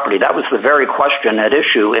state property. That was the very question at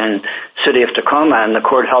issue in City of Tacoma, and the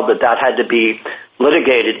court held that had to be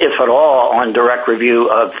litigated, if at all, on direct review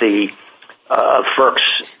of the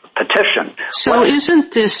FERC's petition. So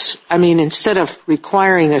isn't this, instead of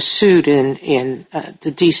requiring a suit in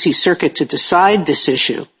the D.C. Circuit to decide this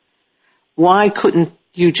issue, why couldn't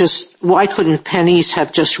PennEast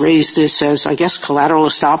have just raised this as, I guess, collateral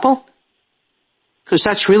estoppel? Because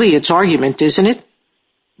that's really its argument, isn't it?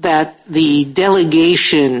 That the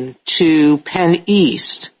delegation to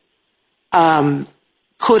PennEast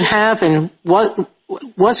could have and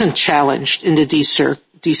wasn't challenged in the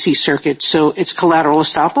D.C. Circuit, so it's collateral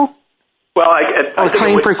estoppel? Well,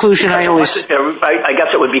 claim preclusion, I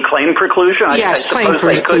guess it would be claim preclusion? Yes, claim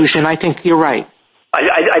preclusion. I think you're right.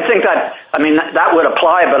 I think that would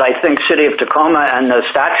apply, but I think City of Tacoma and the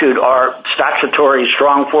statute are statutory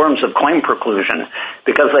strong forms of claim preclusion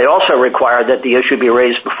because they also require that the issue be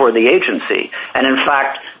raised before the agency. And in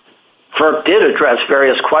fact, FERC did address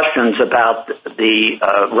various questions about the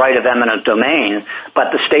right of eminent domain,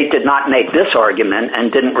 but the state did not make this argument and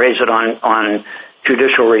didn't raise it on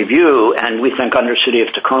judicial review, and we think under City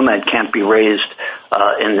of Tacoma it can't be raised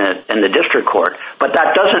in the district court. But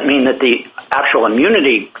that doesn't mean that the actual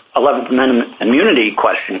 11th Amendment immunity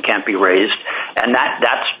question can't be raised, and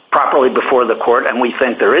that's properly before the court, and we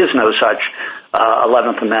think there is no such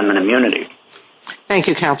 11th Amendment immunity. Thank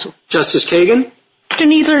you, counsel. Justice Kagan? Mr.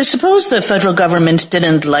 Kneedler, suppose the federal government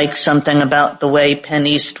didn't like something about the way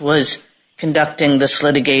PennEast was conducting this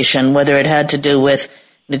litigation, whether it had to do with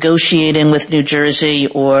negotiating with New Jersey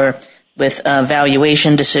or with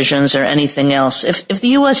valuation decisions or anything else. If the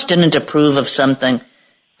U.S. didn't approve of something,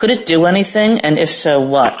 could it do anything, and if so,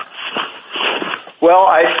 what? Well,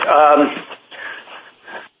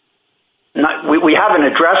 we haven't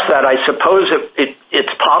addressed that. I suppose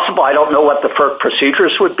it's possible. I don't know what the FERC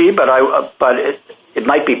procedures would be, but it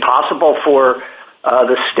might be possible for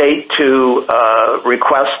the state to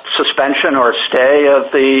request suspension or stay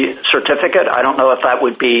of the certificate. I don't know if that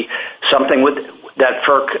would be something that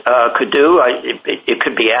FERC could do. It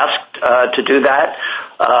could be asked to do that.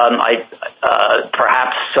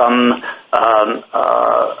 Perhaps some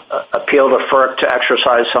appeal to FERC to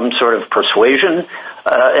exercise some sort of persuasion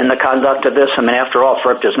in the conduct of this. After all,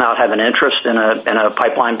 FERC does not have an interest in a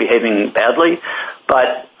pipeline behaving badly.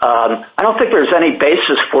 But I don't think there's any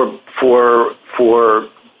basis for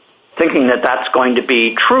thinking that that's going to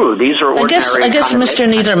be true. These are ordinary. I guess, Mr.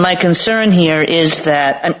 Kneedler, my concern here is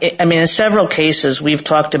that, in several cases we've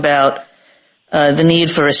talked about the need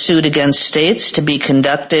for a suit against states to be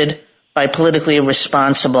conducted by politically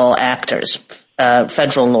responsible actors,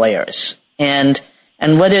 federal lawyers, and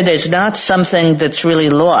whether there's not something that's really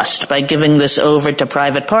lost by giving this over to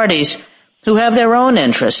private parties who have their own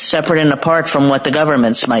interests separate and apart from what the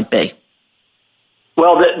government's might be.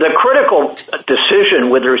 Well, the critical decision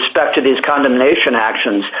with respect to these condemnation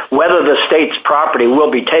actions, whether the state's property will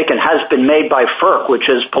be taken, has been made by FERC, which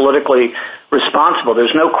is politically responsible.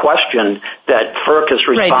 There's no question that FERC is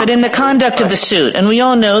responsible. Right, but in the conduct of the suit, and we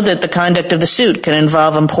all know that the conduct of the suit can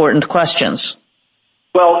involve important questions.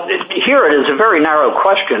 Well, here it is a very narrow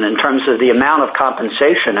question in terms of the amount of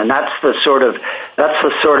compensation, and that's the sort of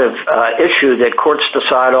issue that courts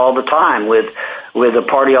decide all the time with a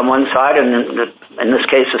party on one side and in this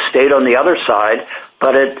case a state on the other side.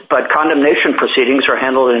 But condemnation proceedings are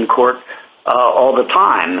handled in court all the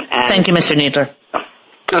time. And thank you, Mr. Kneedler.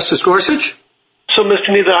 Justice Gorsuch? So,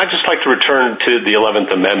 Mr. Kneedler, I'd just like to return to the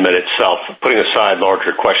 11th Amendment itself, putting aside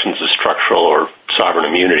larger questions of structural or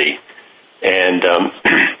sovereign immunity. And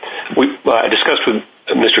I discussed with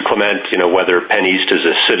Mr. Clement, whether PennEast is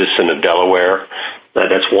a citizen of Delaware.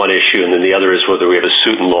 That's one issue. And then the other is whether we have a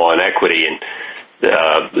suit in law and equity. And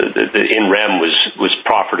the in rem was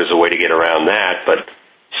proffered as a way to get around that. But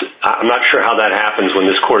I'm not sure how that happens when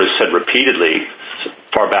this court has said repeatedly,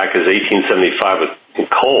 far back as 1875 in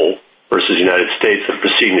Cole versus the United States, that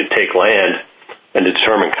proceeding to take land and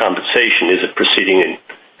determine compensation is a proceeding in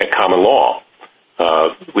common law.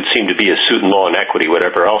 Would seem to be a suit in law and equity,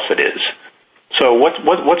 whatever else it is. So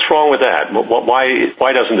what's wrong with that?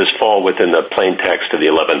 Why doesn't this fall within the plain text of the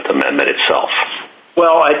 11th Amendment itself?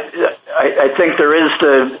 Well, I think there is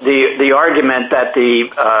the argument that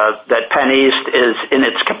that PennEast is in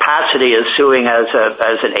its capacity as suing as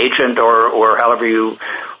an agent or however you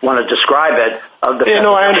want to describe it. I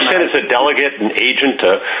understand it's a delegate, an agent.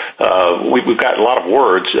 We've got a lot of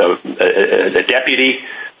words. A deputy.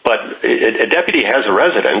 But a deputy has a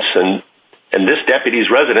residence, and this deputy's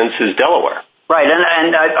residence is Delaware. Right,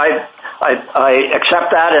 and I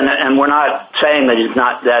accept that, and we're not saying that he's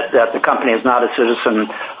not that the company is not a citizen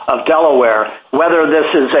of Delaware. Whether this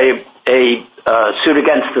is a suit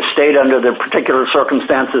against the state under the particular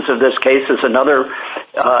circumstances of this case is another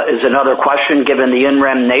question, given the in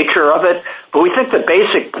rem nature of it. But we think the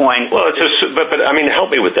basic point. Well, but I mean,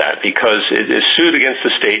 help me with that, because it is suit against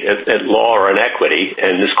the state at law or in equity,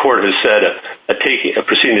 and this court has said a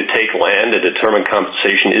proceeding to take land and determine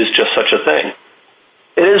compensation is just such a thing.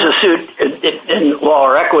 It is a suit in law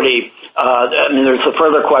or equity. I mean, there's a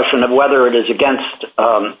further question of whether it is against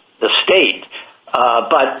the state,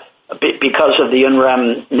 but because of the in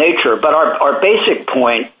rem nature. But our basic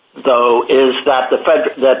point, though, is that the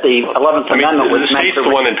 11th Amendment was the state's the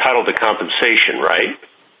one entitled to compensation, right?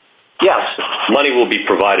 Yes. Money will be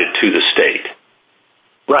provided to the state.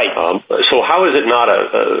 Right. So how is it not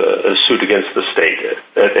a suit against the state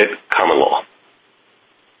at common law?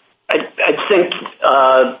 I think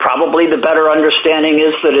probably the better understanding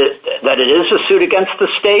is that it is a suit against the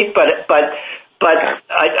state, but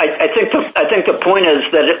I think the point is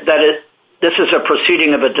that this is a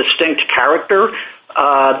proceeding of a distinct character,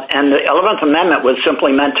 and the 11th Amendment was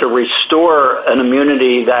simply meant to restore an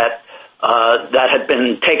immunity that had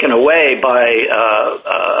been taken away by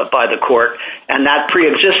the court, and that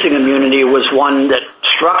pre-existing immunity was one that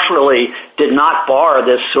structurally did not bar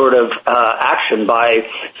this sort of action by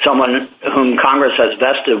someone whom Congress has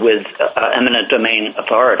vested with eminent domain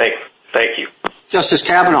authority. Thank you. Justice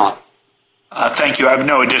Kavanaugh. Thank you. I have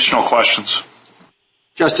no additional questions.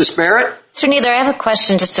 Justice Barrett? Mr. Neither, I have a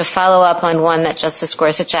question just to follow up on one that Justice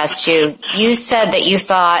Gorsuch asked you. You said that you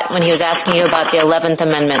thought, when he was asking you about the 11th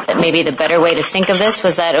Amendment, that maybe the better way to think of this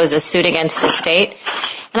was that it was a suit against a state.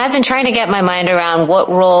 And I've been trying to get my mind around what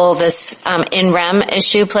role this in rem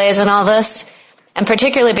issue plays in all this, and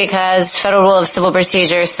particularly because Federal Rule of Civil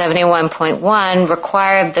Procedure 71.1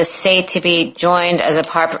 required the state to be joined as a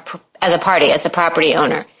party, as the property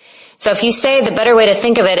owner. So if you say the better way to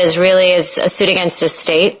think of it is really as a suit against a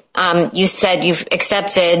state, you said you've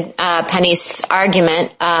accepted PennEast's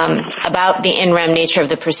argument about the in rem nature of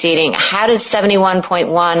the proceeding. How does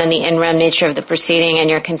 71.1 and the in rem nature of the proceeding and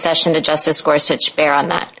your concession to Justice Gorsuch bear on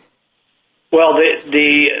that? Well,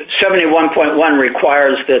 the 71.1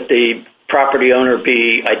 requires that the property owner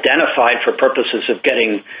be identified for purposes of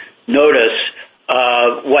getting notice.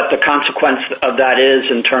 What the consequence of that is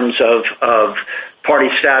in terms of party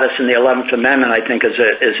status in the 11th Amendment, I think, is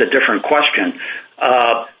a different question.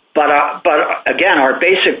 But again, our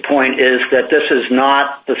basic point is that this is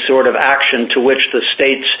not the sort of action to which the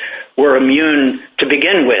states were immune to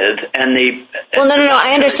begin with. Well, no,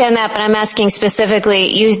 I understand that, but I'm asking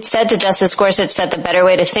specifically, you said to Justice Gorsuch that the better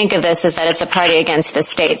way to think of this is that it's a party against the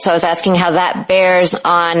state. So I was asking how that bears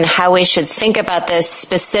on how we should think about this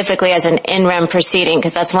specifically as an in rem proceeding,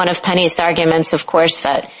 because that's one of PennEast's arguments, of course,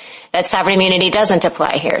 that sovereign immunity doesn't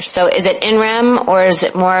apply here. So is it in rem or is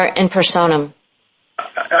it more in personam?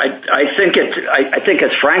 I think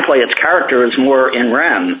it's frankly its character is more in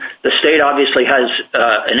rem. The state obviously has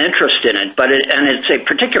an interest in it, and it's a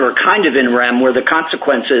particular kind of in rem where the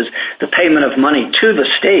consequence is the payment of money to the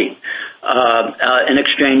state in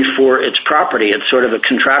exchange for its property. It's sort of a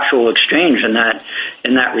contractual exchange in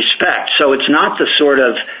that respect. So it's not the sort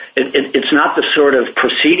of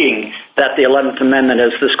proceeding that the 11th Amendment,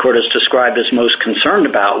 as this court has described, is most concerned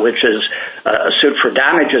about, which is a suit for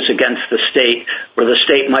damages against the state, where the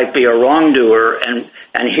state might be a wrongdoer, and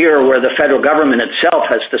here where the federal government itself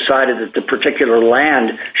has decided that the particular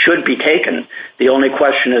land should be taken. The only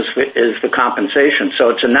question is the compensation. So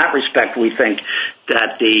it's in that respect we think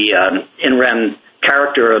that the in rem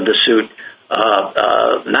character of the suit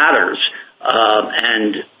matters,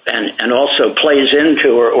 and also plays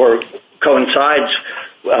into or coincides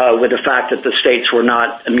with the fact that the states were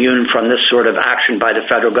not immune from this sort of action by the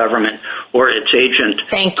federal government or its agent.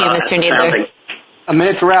 Thank you, Mr. Needler. A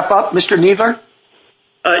minute to wrap up. Mr. Needler?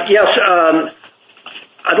 Yes,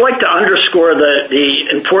 I'd like to underscore the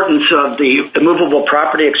importance of the immovable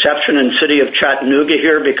property exception in the city of Chattanooga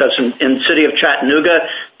here, because in the city of Chattanooga,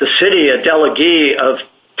 the city, a delegee of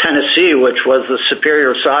Tennessee, which was the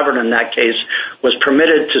superior sovereign in that case, was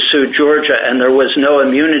permitted to sue Georgia, and there was no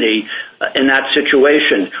immunity in that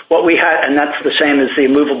situation. What we had, and that's the same as the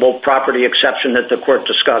immovable property exception that the court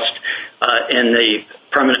discussed in the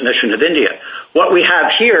permanent mission of India. What we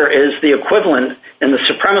have here is the equivalent in the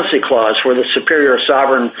supremacy clause, where the superior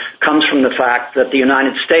sovereign comes from the fact that the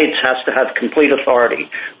United States has to have complete authority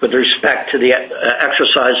with respect to the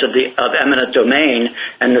exercise of eminent domain,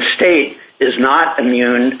 and the state is not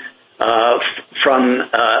immune from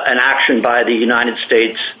an action by the United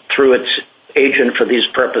States through its agent for these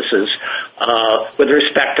purposes with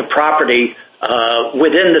respect to property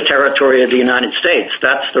within the territory of the United States.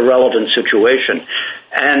 That's the relevant situation.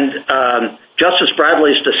 And Justice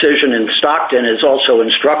Bradley's decision in Stockton is also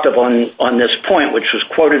instructive on this point, which was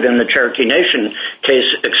quoted in the Cherokee Nation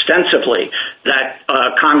case extensively, that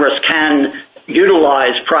Congress can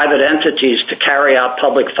utilize private entities to carry out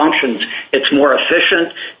public functions. It's more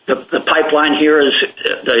efficient. The pipeline here is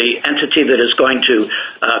the entity that is going to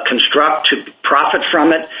construct to profit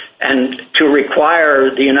from it, and to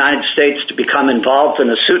require the United States to become involved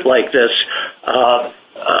in a suit like this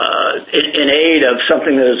in aid of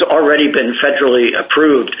something that has already been federally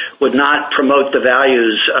approved would not promote the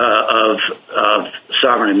values of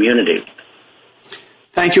sovereign immunity.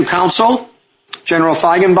 Thank you, counsel. General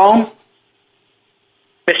Feigenbaum.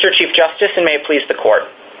 Mr. Chief Justice, and may it please the Court,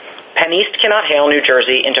 PennEast cannot hail New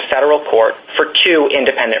Jersey into federal court for two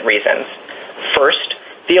independent reasons. First,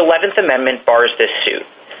 the 11th Amendment bars this suit.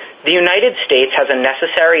 The United States has a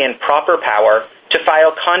necessary and proper power to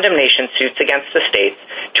file condemnation suits against the states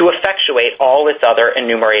to effectuate all its other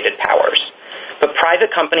enumerated powers. But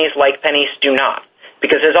private companies like PennEast do not,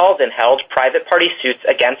 because as Alden held, private party suits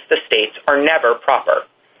against the states are never proper.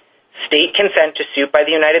 State consent to suit by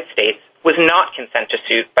the United States was not consent to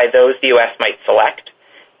suit by those the U.S. might select,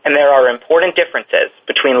 and there are important differences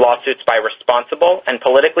between lawsuits by responsible and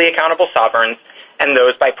politically accountable sovereigns and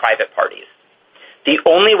those by private parties. The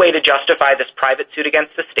only way to justify this private suit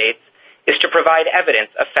against the states is to provide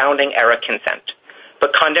evidence of founding-era consent,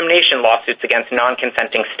 but condemnation lawsuits against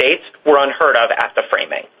non-consenting states were unheard of at the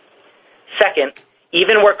framing. Second,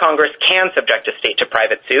 even where Congress can subject a state to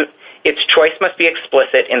private suit, its choice must be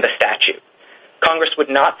explicit in the statute. Congress would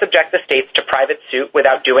not subject the states to private suit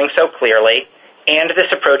without doing so clearly, and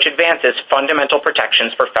this approach advances fundamental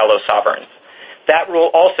protections for fellow sovereigns. That rule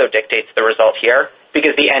also dictates the result here,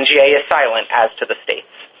 because the NGA is silent as to the states.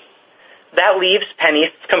 That leaves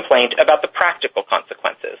PennEast's complaint about the practical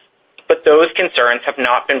consequences, but those concerns have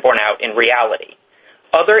not been borne out in reality.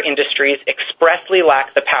 Other industries expressly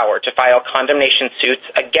lack the power to file condemnation suits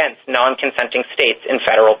against non-consenting states in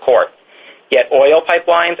federal court. Yet oil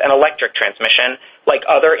pipelines and electric transmission, like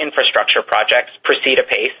other infrastructure projects, proceed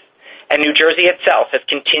apace, and New Jersey itself has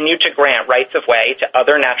continued to grant rights of way to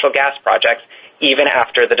other natural gas projects even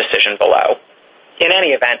after the decision below. In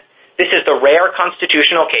any event, this is the rare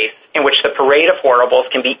constitutional case in which the parade of horribles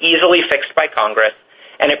can be easily fixed by Congress,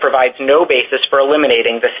 and it provides no basis for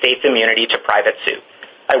eliminating the state's immunity to private suit.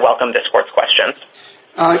 I welcome this Court's questions.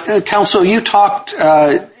 Counsel, you talked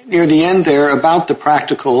near the end there about the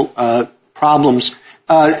practical problems.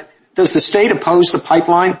 Does the state oppose the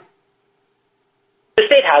pipeline? The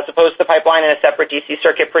state has opposed the pipeline in a separate D.C.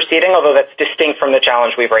 Circuit proceeding, although that's distinct from the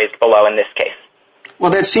challenge we've raised below in this case.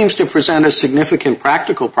 Well, that seems to present a significant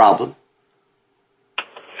practical problem.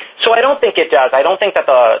 So I don't think it does. I don't think that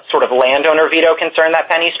the sort of landowner veto concern that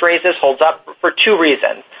PennEast raises holds up for two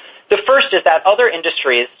reasons. The first is that other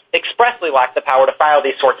industries expressly lack the power to file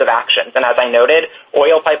these sorts of actions. And as I noted,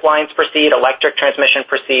 oil pipelines proceed, electric transmission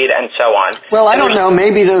proceed, and so on. Well, I don't know.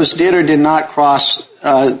 Maybe those did or did not cross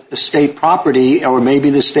state property, or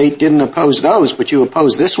maybe the state didn't oppose those, but you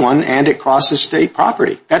oppose this one and it crosses state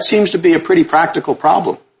property. That seems to be a pretty practical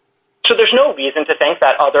problem. So there's no reason to think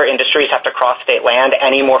that other industries have to cross state land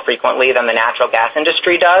any more frequently than the natural gas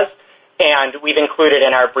industry does. And we've included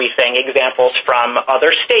in our briefing examples from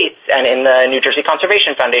other states and in the New Jersey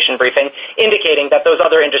Conservation Foundation briefing indicating that those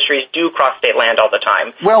other industries do cross state land all the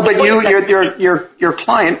time. Well, but your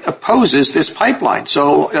client opposes this pipeline.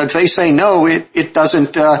 So if they say no, it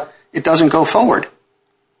doesn't go forward.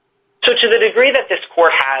 So to the degree that this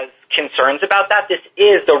court has concerns about that, this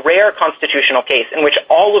is the rare constitutional case in which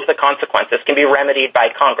all of the consequences can be remedied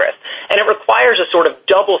by Congress. And it requires a sort of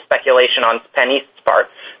double speculation on PennEast's part.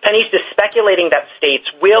 PennEast is speculating that states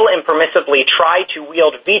will impermissibly try to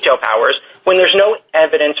wield veto powers when there's no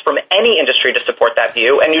evidence from any industry to support that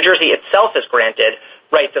view, and New Jersey itself has granted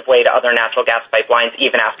rights of way to other natural gas pipelines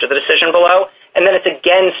even after the decision below, and then it's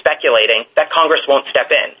again speculating that Congress won't step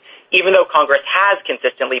in, even though Congress has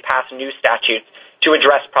consistently passed new statutes to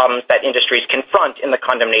address problems that industries confront in the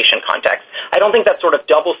condemnation context. I don't think that sort of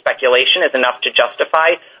double speculation is enough to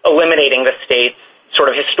justify eliminating the state's sort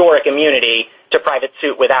of historic immunity to private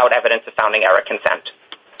suit without evidence of founding-era consent.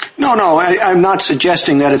 No, I'm not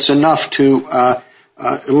suggesting that it's enough to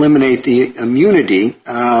eliminate the immunity,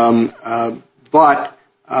 but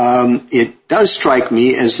it does strike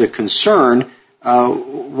me as a concern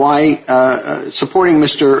why supporting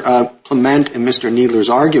Mr. Clement and Mr. Needler's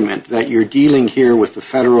argument that you're dealing here with the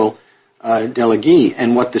federal delegee,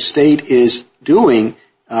 and what the state is doing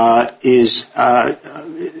is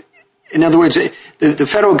in other words, the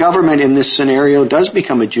federal government in this scenario does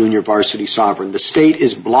become a junior varsity sovereign. The state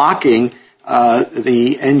is blocking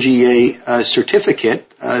the NGA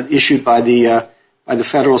certificate issued by the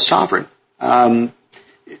federal sovereign. Do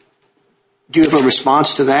you have a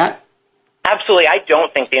response to that? Absolutely. I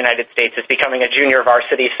don't think the United States is becoming a junior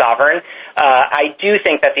varsity sovereign. I do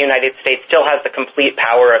think that the United States still has the complete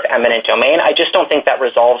power of eminent domain. I just don't think that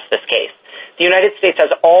resolves this case. The United States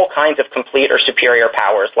has all kinds of complete or superior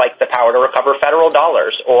powers, like the power to recover federal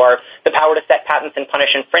dollars or the power to set patents and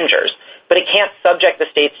punish infringers. But it can't subject the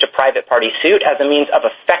states to private party suit as a means of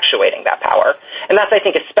effectuating that power. And that's, I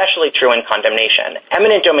think, especially true in condemnation.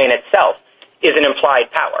 Eminent domain itself is an implied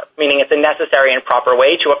power, meaning it's a necessary and proper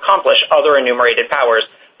way to accomplish other enumerated powers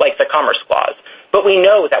like the Commerce Clause. But we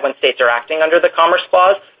know that when states are acting under the Commerce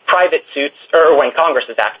Clause, private suits, or when Congress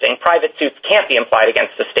is acting, private suits can't be implied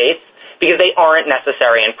against the states because they aren't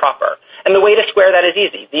necessary and proper. And the way to square that is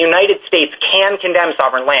easy. The United States can condemn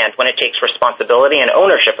sovereign land when it takes responsibility and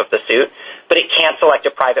ownership of the suit, but it can't select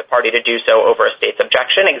a private party to do so over a state's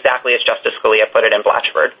objection, exactly as Justice Scalia put it in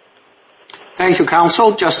Blatchford. Thank you,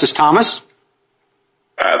 counsel. Justice Thomas?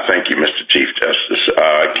 Thank you, Mr. Chief Justice.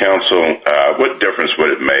 Counsel, what difference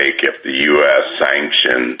would it make if the U.S.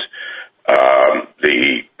 sanctioned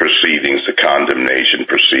the proceedings, the condemnation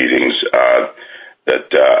proceedings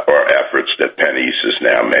or efforts that PennEast is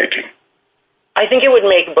now making? I think it would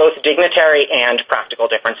make both dignitary and practical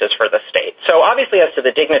differences for the state. So obviously as to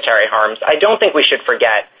the dignitary harms, I don't think we should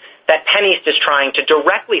forget that PennEast is trying to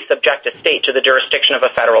directly subject a state to the jurisdiction of a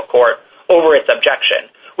federal court over its objection,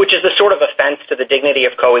 which is the sort of offense to the dignity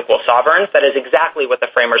of co-equal sovereigns that is exactly what the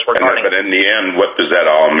framers were guarding. But in the end, what does that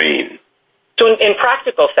all mean? So in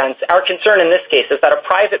practical sense, our concern in this case is that a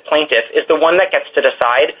private plaintiff is the one that gets to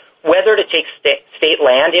decide whether to take state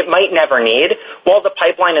land it might never need while the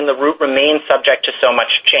pipeline and the route remain subject to so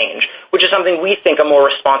much change, which is something we think a more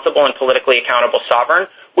responsible and politically accountable sovereign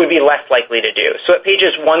would be less likely to do. So at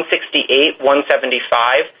pages 168,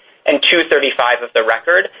 175, and 235 of the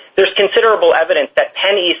record, there's considerable evidence that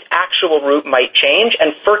PennEast's actual route might change,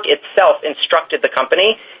 and FERC itself instructed the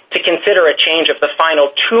company to consider a change of the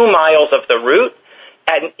final 2 miles of the route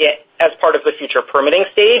as part of the future permitting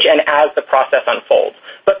stage and as the process unfolds.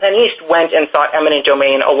 But PennEast went and sought eminent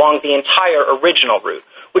domain along the entire original route,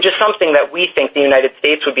 which is something that we think the United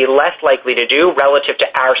States would be less likely to do relative to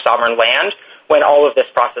our sovereign land when all of this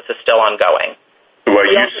process is still ongoing. Well,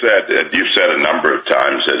 you've said a number of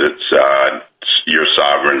times that it's your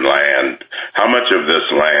sovereign land. How much of this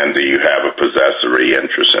land do you have a possessory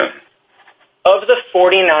interest in? Of the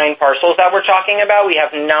 49 parcels that we're talking about, we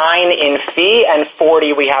have 9 in fee, and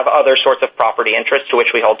 40 we have other sorts of property interests to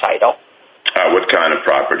which we hold title. What kind of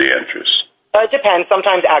property interests? It depends.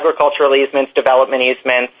 Sometimes agricultural easements, development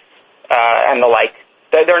easements, and the like.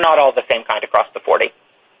 They're not all the same kind across the 40.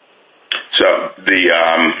 So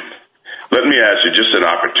let me ask you just an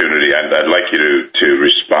opportunity. I'd like you to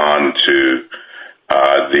respond to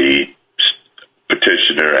the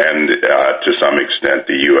petitioner and to some extent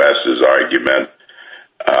the U.S.'s argument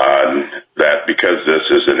that because this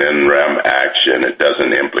is an in rem action, it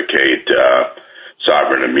doesn't implicate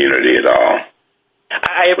sovereign immunity at all.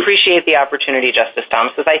 I appreciate the opportunity, Justice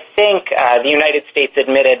Thomas, because I think the United States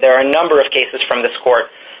admitted there are a number of cases from this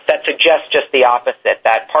court that suggest just the opposite,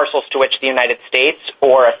 that parcels to which the United States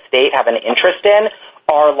or a state have an interest in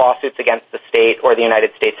are lawsuits against the state or the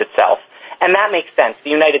United States itself. And that makes sense. The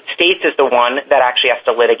United States is the one that actually has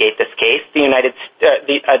to litigate this case.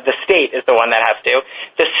 The state is the one that has to.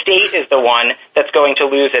 The state is the one that's going to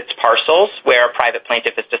lose its parcels where a private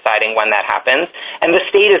plaintiff is deciding when that happens. And the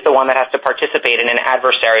state is the one that has to participate in an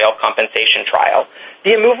adversarial compensation trial.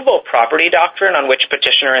 The immovable property doctrine on which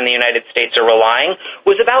petitioner and the United States are relying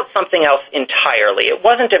was about something else entirely. It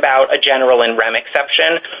wasn't about a general in rem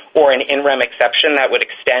exception or an in rem exception that would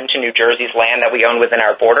extend to New Jersey's land that we own within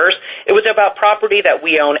our borders. It was about property that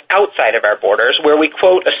we own outside of our borders where we,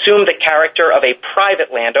 quote, assume the character of a private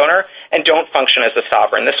landowner and don't function as a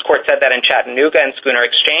sovereign. This court said that in Chattanooga and Schooner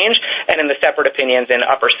Exchange and in the separate opinions in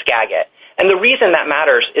Upper Skagit. And the reason that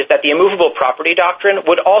matters is that the immovable property doctrine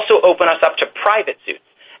would also open us up to private suits,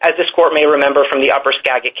 as this court may remember from the Upper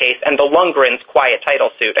Skagit case and the Lundgren's quiet title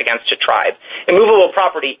suit against a tribe. Immovable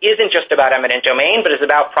property isn't just about eminent domain, but is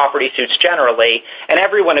about property suits generally, and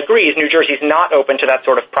everyone agrees New Jersey's not open to that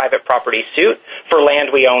sort of private property suit for land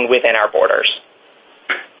we own within our borders.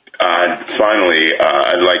 Finally,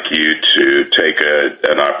 I'd like you to take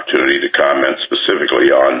an opportunity to comment specifically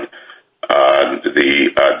on the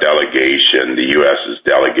delegation, the U.S.'s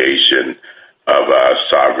delegation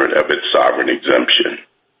of its sovereign exemption.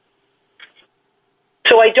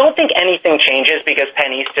 So I don't think anything changes because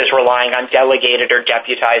PennEast is relying on delegated or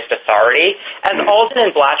deputized authority. As Alden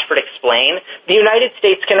and Blatchford explain, the United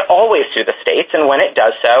States can always sue the states, and when it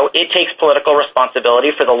does so, it takes political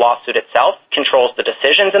responsibility for the lawsuit itself, controls the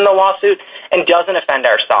decisions in the lawsuit, and doesn't offend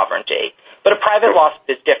our sovereignty. But a private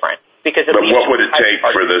lawsuit is different. But what would it take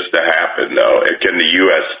for this to happen, though? Can the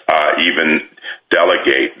U.S. even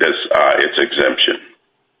delegate its exemption?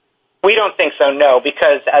 We don't think so, no,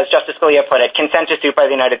 because as Justice Scalia put it, consent to suit by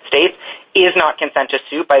the United States is not consent to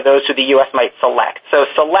suit by those who the U.S. might select. So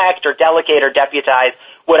select or delegate or deputize,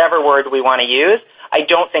 whatever word we want to use, I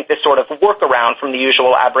don't think this sort of workaround from the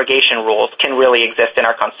usual abrogation rules can really exist in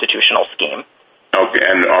our constitutional scheme. Okay,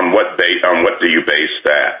 and on what do you base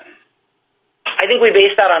that? I think we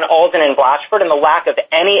base that on Alden and Blatchford and the lack of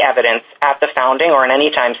any evidence at the founding or in any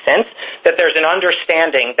time since that there's an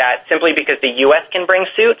understanding that simply because the U.S. can bring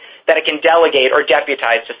suit, that it can delegate or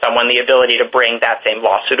deputize to someone the ability to bring that same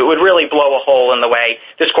lawsuit. It would really blow a hole in the way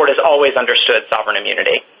this court has always understood sovereign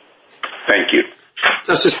immunity. Thank you.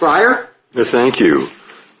 Justice Breyer? Thank you.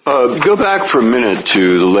 Go back for a minute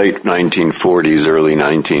to the late 1940s, early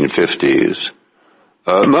 1950s.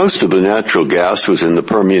 Most of the natural gas was in the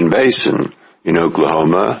Permian Basin, in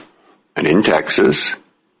Oklahoma and in Texas,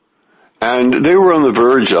 and they were on the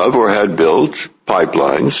verge of or had built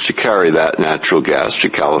pipelines to carry that natural gas to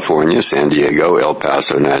California, San Diego, El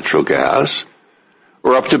Paso natural gas,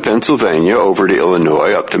 or up to Pennsylvania, over to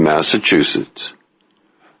Illinois, up to Massachusetts.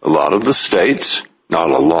 A lot of the states,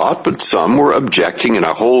 not a lot, but some were objecting in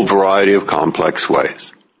a whole variety of complex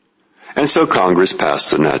ways. And so Congress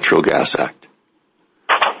passed the Natural Gas Act.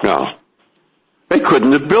 Now, they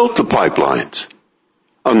couldn't have built the pipelines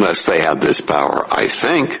unless they had this power, I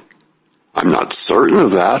think. I'm not certain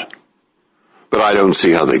of that, but I don't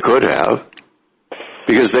see how they could have.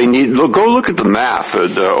 Because they go look at the map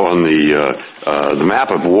on the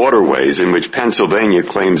map of waterways in which Pennsylvania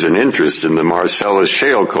claims an interest in the Marcellus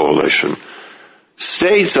Shale Coalition.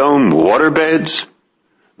 States own waterbeds.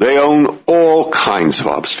 They own all kinds of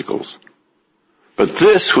obstacles. But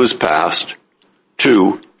this was passed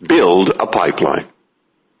to build a pipeline.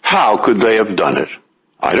 How could they have done it?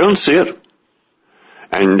 I don't see it.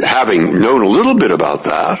 And having known a little bit about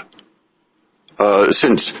that,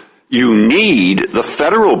 since you need the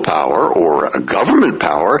federal power or a government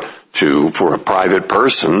power for a private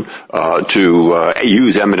person to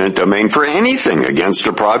use eminent domain for anything against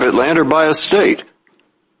a private land or by a state,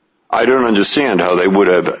 I don't understand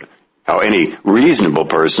how any reasonable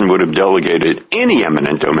person would have delegated any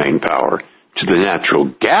eminent domain power to the Natural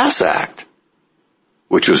Gas Act,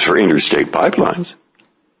 which was for interstate pipelines,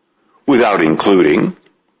 without including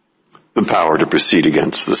the power to proceed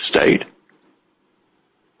against the state.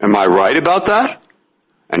 Am I right about that?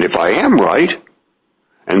 And if I am right,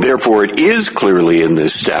 and therefore it is clearly in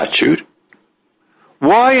this statute,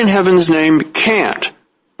 why in heaven's name can't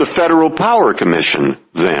the Federal Power Commission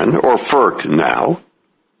then, or FERC now,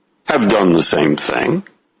 have done the same thing?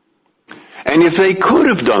 And if they could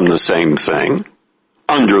have done the same thing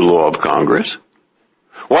under law of Congress,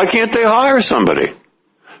 why can't they hire somebody?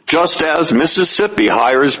 Just as Mississippi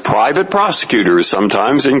hires private prosecutors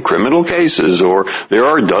sometimes in criminal cases, or there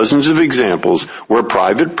are dozens of examples where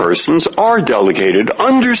private persons are delegated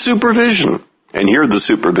under supervision, and here the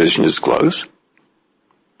supervision is close,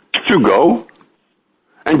 to go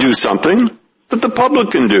and do something that the public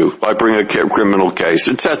can do, like bring a criminal case,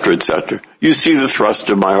 etc., etc. You see the thrust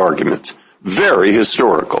of my arguments. Very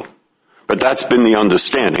historical. But that's been the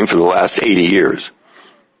understanding for the last 80 years.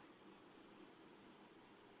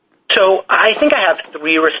 So I think I have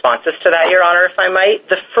three responses to that, Your Honor, if I might.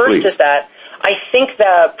 The first is that I think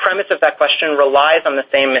the premise of that question relies on the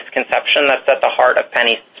same misconception that's at the heart of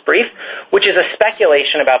PennEast's brief, which is a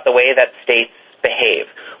speculation about the way that states behave.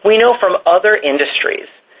 We know from other industries,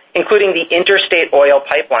 including the interstate oil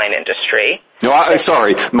pipeline industry. No,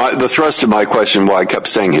 the thrust of my question, why I kept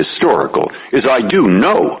saying historical, is I do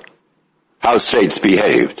know how states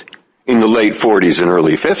behaved in the late 40s and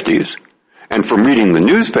early 50s. And from reading the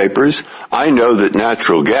newspapers, I know that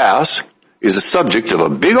natural gas is a subject of a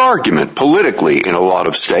big argument politically in a lot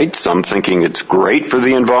of states, some thinking it's great for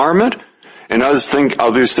the environment, and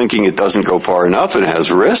others thinking it doesn't go far enough and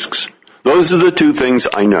has risks. Those are the two things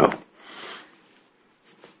I know.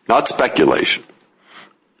 Not speculation.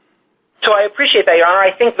 So I appreciate that, Your Honor.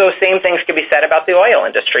 I think those same things could be said about the oil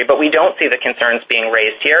industry, but we don't see the concerns being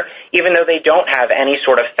raised here, even though they don't have any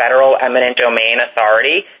sort of federal eminent domain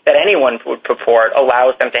authority that anyone would purport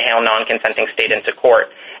allows them to hail non-consenting state into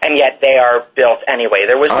court, and yet they are built anyway.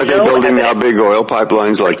 Are they building now big oil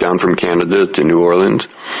pipelines like down from Canada to New Orleans?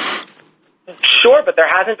 Sure, but there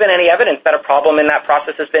hasn't been any evidence that a problem in that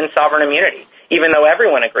process has been sovereign immunity, even though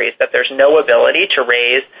everyone agrees that there's no ability to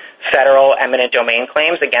raise federal eminent domain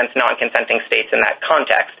claims against non-consenting states in that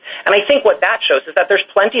context. And I think what that shows is that there's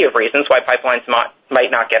plenty of reasons why pipelines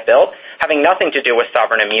might not get built, having nothing to do with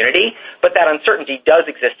sovereign immunity, but that uncertainty does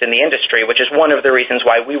exist in the industry, which is one of the reasons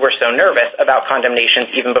why we were so nervous about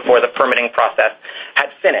condemnations even before the permitting process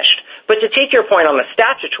had finished. But to take your point on the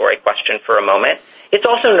statutory question for a moment, it's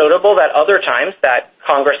also notable that other times that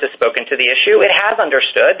Congress has spoken to the issue, it has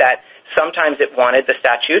understood that sometimes it wanted the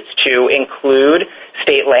statutes to include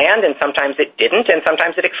state land, and sometimes it didn't, and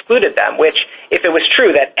sometimes it excluded them, which, if it was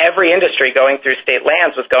true that every industry going through state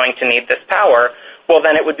lands was going to need this power, well,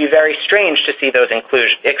 then it would be very strange to see those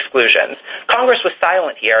exclusions. Congress was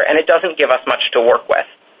silent here, and it doesn't give us much to work with.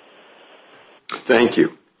 Thank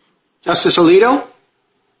you. Justice Alito?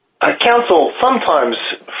 Counsel, sometimes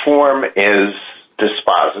form is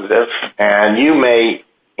dispositive, and you may,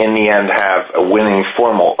 in the end, have a winning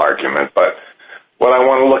formal argument, but what I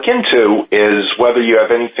want to look into is whether you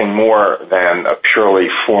have anything more than a purely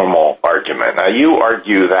formal argument. Now, you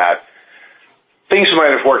argue that things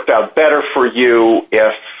might have worked out better for you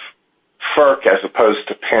if FERC, as opposed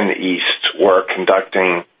to PennEast, were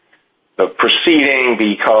conducting the proceeding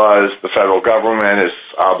because the federal government is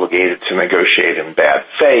obligated to negotiate in bad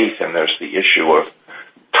faith, and there's the issue of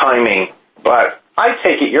timing. But I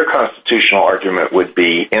take it your constitutional argument would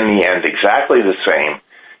be, in the end, exactly the same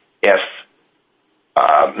if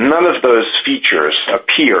none of those features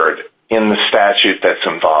appeared in the statute that's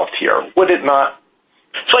involved here. Would it not?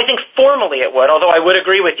 So I think formally it would, although I would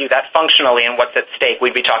agree with you that functionally and what's at stake,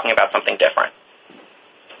 we'd be talking about something different.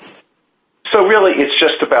 So really, it's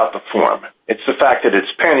just about the form. It's the fact that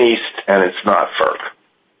it's PennEast and it's not FERC.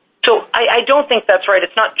 So I don't think that's right.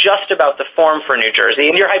 It's not just about the form for New Jersey.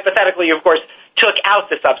 And hypothetically, you, of course, took out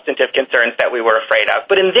the substantive concerns that we were afraid of.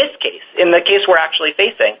 But in this case, in the case we're actually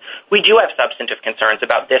facing, we do have substantive concerns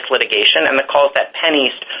about this litigation and the calls that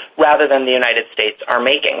PennEast, rather than the United States, are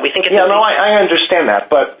making. We think it's I understand that.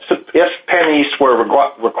 But if PennEast were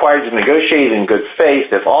required to negotiate in good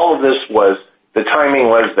faith, if all of this was, the timing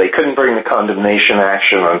was they couldn't bring the condemnation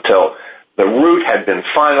action until the route had been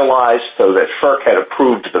finalized so that FERC had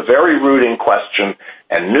approved the very route in question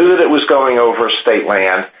and knew that it was going over state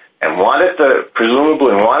land and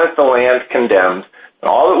presumably wanted the land condemned, and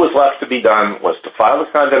all that was left to be done was to file the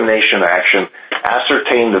condemnation action,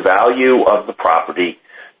 ascertain the value of the property,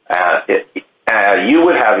 you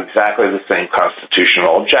would have exactly the same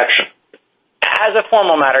constitutional objection. As a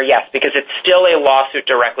formal matter, yes, because it's still a lawsuit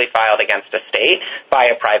directly filed against a state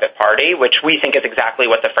by a private party, which we think is exactly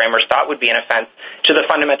what the framers thought would be an offense to the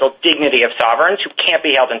fundamental dignity of sovereigns who can't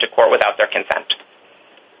be held into court without their consent.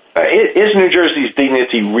 Is New Jersey's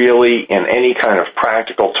dignity really, in any kind of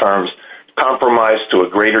practical terms, compromised to a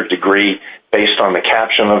greater degree based on the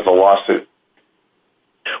caption of the lawsuit?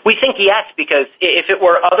 We think yes, because if it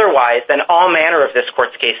were otherwise, then all manner of this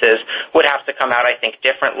court's cases would have to come out, I think,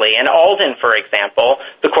 differently. In Alden, for example,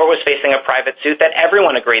 the court was facing a private suit that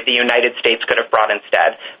everyone agreed the United States could have brought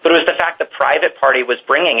instead, but it was the fact the private party was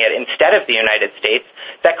bringing it instead of the United States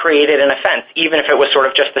that created an offense, even if it was sort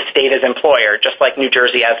of just the state as employer, just like New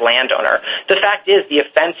Jersey as landowner. The fact is, the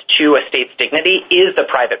offense to a state's dignity is the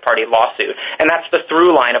private party lawsuit, and that's the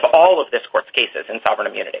through line of all of this court's cases in sovereign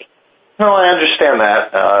immunity. No, I understand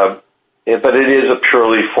that, but it is a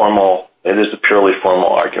purely formal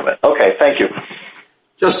argument. Okay, thank you.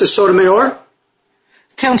 Justice Sotomayor?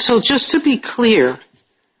 Counsel, just to be clear,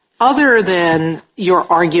 other than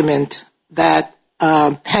your argument that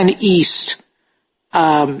PennEast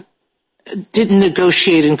didn't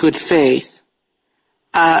negotiate in good faith,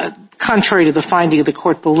 contrary to the finding of the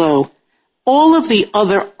court below, all of the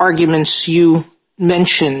other arguments you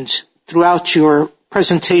mentioned throughout your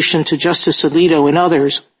presentation to Justice Alito and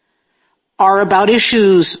others are about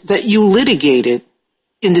issues that you litigated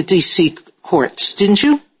in the D.C. courts, didn't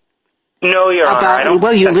you? No, Your Honor.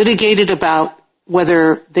 Well, you litigated about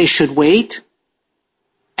whether they should wait,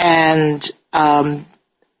 and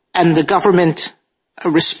the government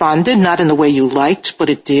responded, not in the way you liked, but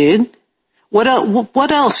it did. What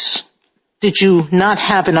else did you not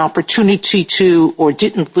have an opportunity to or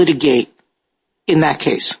didn't litigate in that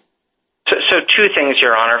case? So two things,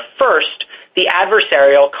 Your Honor. First, the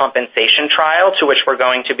adversarial compensation trial to which we're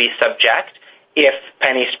going to be subject if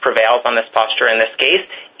PennEast prevails on this posture in this case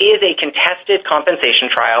is a contested compensation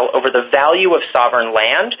trial over the value of sovereign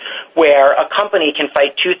land where a company can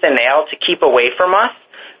fight tooth and nail to keep away from us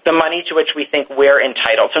the money to which we think we're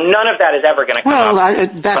entitled. So none of that is ever going to come up. Well,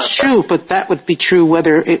 that's true, but that would be true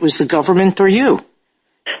whether it was the government or you.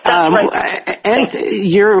 And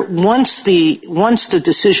once the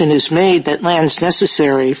decision is made that land's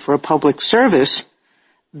necessary for a public service,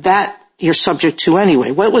 that you're subject to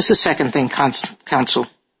anyway. What was the second thing, counsel?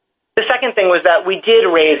 The second thing was that we did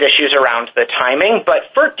raise issues around the timing,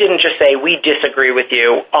 but FERC didn't just say, we disagree with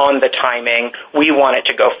you on the timing, we want it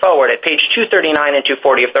to go forward. At page 239 and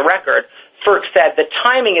 240 of the record, FERC said the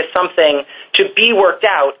timing is something to be worked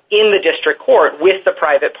out in the district court with the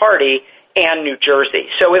private party and New Jersey.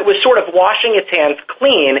 So it was sort of washing its hands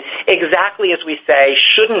clean, exactly as we say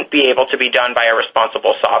shouldn't be able to be done by a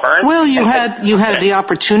responsible sovereign. Well, you had the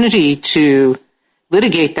opportunity to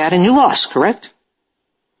litigate that and you lost, correct?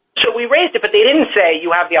 So we raised it, but they didn't say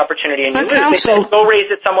you have the opportunity and you lose. They said go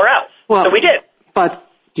raise it somewhere else. Well, so we did. But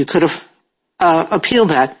you could have appealed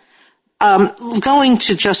that. Going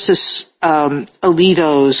to Justice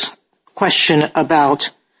Alito's question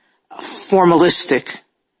about formalistic,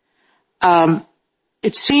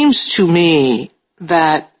 it seems to me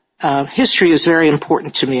that history is very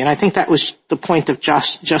important to me, and I think that was the point of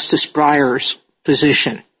Justice Breyer's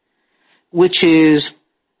position, which is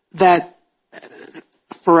that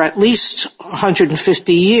for at least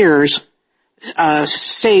 150 years, some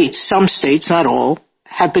states, not all,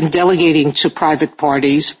 have been delegating to private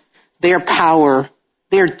parties their power,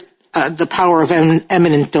 the power of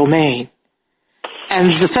eminent domain.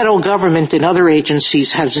 And the federal government and other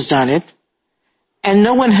agencies have done it. And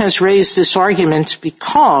no one has raised this argument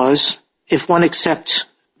because, if one accepts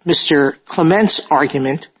Mr. Clement's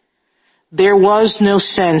argument, there was no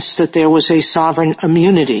sense that there was a sovereign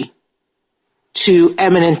immunity to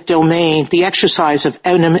eminent domain, the exercise of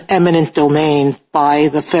eminent domain by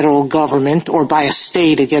the federal government or by a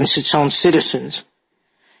state against its own citizens.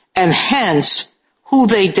 And hence, who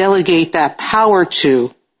they delegate that power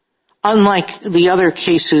to, unlike the other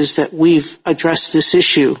cases that we've addressed this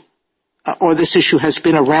issue, or this issue has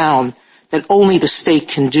been around, that only the state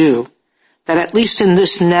can do, that at least in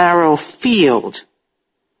this narrow field,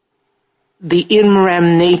 the in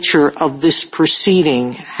rem nature of this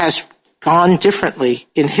proceeding has gone differently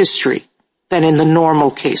in history than in the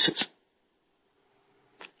normal cases.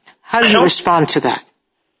 How do you respond to that?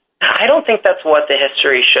 I don't think that's what the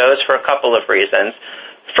history shows for a couple of reasons.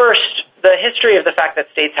 First, the history of the fact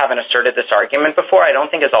that states haven't asserted this argument before I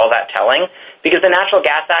don't think is all that telling, because the Natural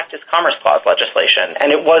Gas Act is Commerce Clause legislation,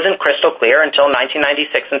 and it wasn't crystal clear until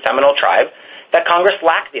 1996 in Seminole Tribe that Congress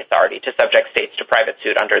lacked the authority to subject states to private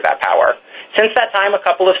suit under that power. Since that time, a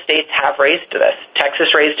couple of states have raised this.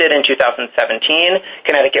 Texas raised it in 2017,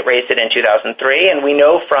 Connecticut raised it in 2003, and we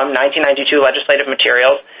know from 1992 legislative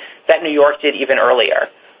materials that New York did even earlier.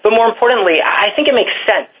 But more importantly, I think it makes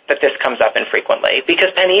sense that this comes up infrequently, because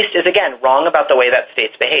PennEast is, again, wrong about the way that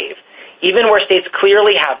states behave. Even where states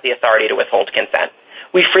clearly have the authority to withhold consent,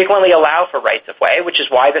 we frequently allow for rights of way, which is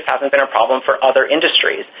why this hasn't been a problem for other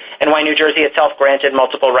industries, and why New Jersey itself granted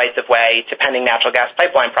multiple rights of way to pending natural gas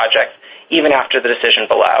pipeline projects, even after the decision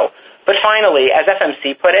below. But finally, as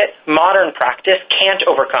FMC put it, modern practice can't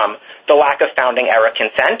overcome the lack of founding era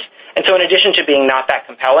consent. And so in addition to being not that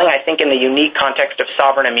compelling, I think in the unique context of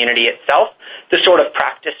sovereign immunity itself, the sort of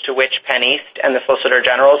practice to which PennEast and the Solicitor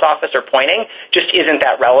General's office are pointing just isn't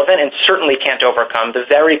that relevant and certainly can't overcome the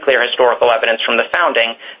very clear historical evidence from the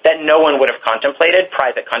founding that no one would have contemplated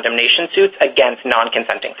private condemnation suits against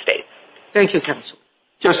non-consenting states. Thank you, counsel.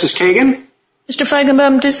 Justice Kagan? Mr.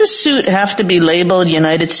 Feigenbaum, does this suit have to be labeled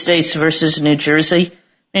United States versus New Jersey?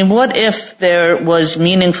 I mean, what if there was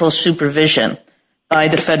meaningful supervision by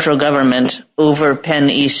the federal government over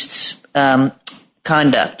PennEast's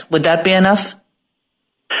conduct? Would that be enough?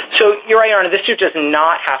 So you're right, Your Honor. This suit does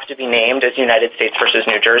not have to be named as United States versus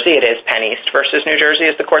New Jersey. It is PennEast versus New Jersey,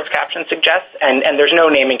 as the court's caption suggests, and there's no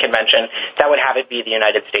naming convention that would have it be the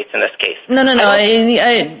United States in this case. No.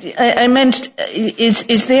 I meant,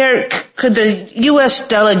 could the U.S.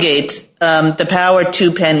 delegate the power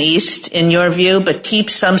to PennEast, in your view, but keep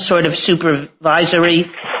some sort of supervisory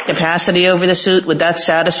capacity over the suit? Would that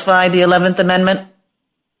satisfy the 11th Amendment?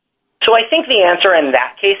 So I think the answer in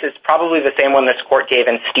that case is probably the same one this court gave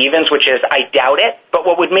in Stevens, which is I doubt it, but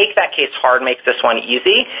what would make that case hard makes this one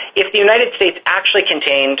easy. If the United States actually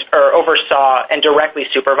contained or oversaw and directly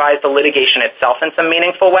supervised the litigation itself in some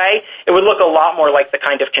meaningful way, it would look a lot more like the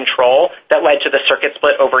kind of control that led to the circuit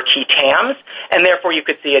split over key TAMs, and therefore you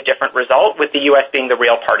could see a different result with the U.S. being the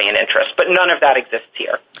real party in interest. But none of that exists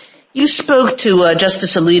here. You spoke to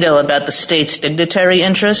Justice Alito about the state's dignitary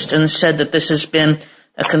interest and said that this has been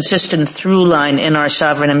a consistent through line in our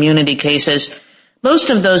sovereign immunity cases. Most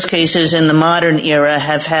of those cases in the modern era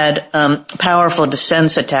have had powerful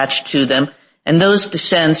dissents attached to them, And those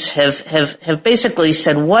dissents have basically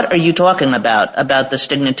said, what are you talking about this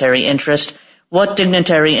dignitary interest? What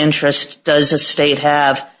dignitary interest does a state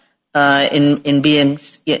have in being?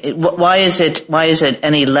 Why is it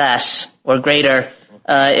any less or greater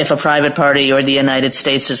if a private party or the United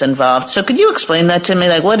States is involved? So could you explain that to me?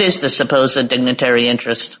 Like, what is the supposed dignitary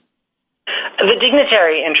interest? The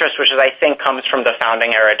dignitary interest, which I think comes from the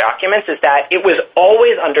founding era documents, is that it was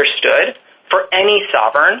always understood for any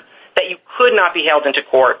sovereign that you could not be held into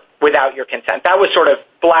court without your consent. That was sort of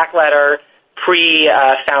black letter,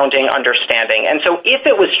 pre-founding understanding. And so if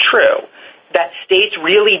it was true that states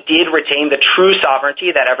really did retain the true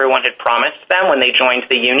sovereignty that everyone had promised them when they joined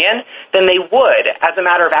the Union, then they would, as a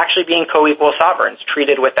matter of actually being co-equal sovereigns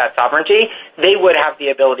treated with that sovereignty, they would have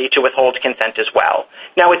the ability to withhold consent as well.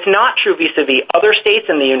 Now, it's not true vis-a-vis other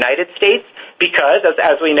states in the United States because,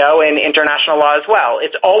 as we know in international law as well,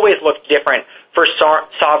 it's always looked different for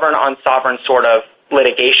sovereign-on-sovereign sort of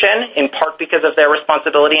litigation, in part because of their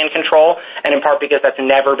responsibility and control, and in part because that's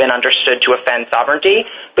never been understood to offend sovereignty.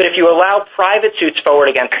 But if you allow private suits forward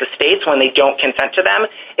against the states when they don't consent to them,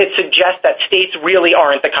 it suggests that states really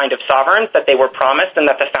aren't the kind of sovereigns that they were promised and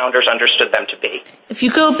that the founders understood them to be. If you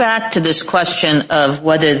go back to this question of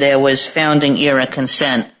whether there was founding-era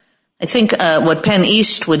consent, I think what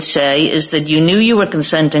PennEast would say is that you knew you were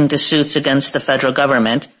consenting to suits against the federal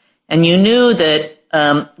government, and you knew that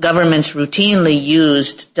governments routinely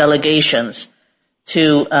used delegations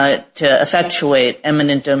to effectuate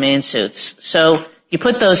eminent domain suits. So you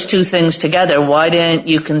put those two things together. Why didn't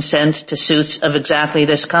you consent to suits of exactly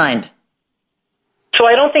this kind? So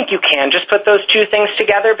I don't think you can just put those two things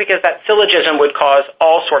together because that syllogism would cause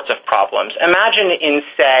all sorts of problems. Imagine in,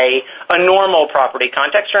 say, a normal property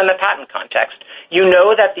context or in the patent context. You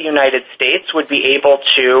know that the United States would be able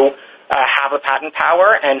to have a patent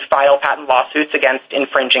power and file patent lawsuits against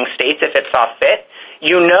infringing states if it saw fit.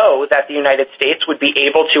 You know that the United States would be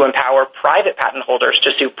able to empower private patent holders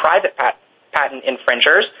to sue private patent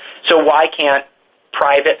infringers. So why can't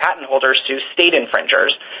private patent holders sue state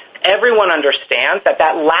infringers? Everyone understands that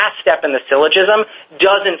that last step in the syllogism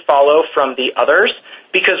doesn't follow from the others,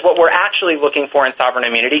 because what we're actually looking for in sovereign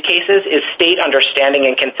immunity cases is state understanding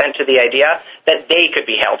and consent to the idea that they could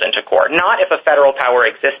be held into court, not if a federal power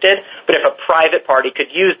existed, but if a private party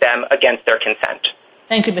could use them against their consent.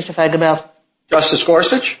 Thank you, Mr. Feigenbaum. Justice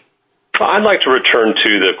Gorsuch? I'd like to return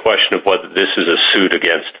to the question of whether this is a suit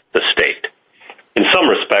against the state. In some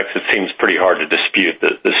respects, it seems pretty hard to dispute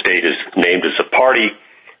that the state is named as a party,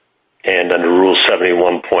 and under Rule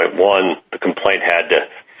 71.1, the complaint had to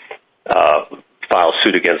file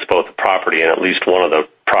suit against both the property and at least one of the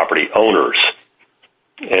property owners.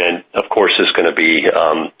 And, of course, there's going to be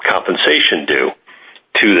compensation due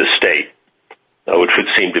to the state, which would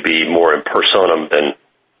seem to be more in personam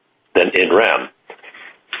than in rem.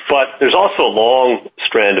 But there's also a long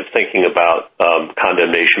strand of thinking about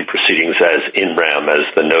condemnation proceedings as in rem, as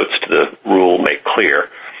the notes to the rule make clear.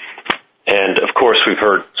 And, of course, we've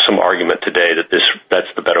heard some argument today that that's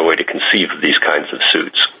the better way to conceive of these kinds of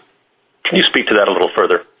suits. Can you speak to that a little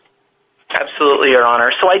further? Absolutely, Your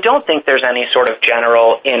Honor. So I don't think there's any sort of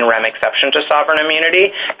general in rem exception to sovereign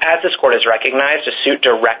immunity. As this court has recognized, a suit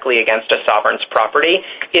directly against a sovereign's property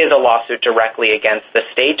is a lawsuit directly against the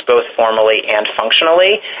state, both formally and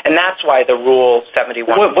functionally. And that's why the Rule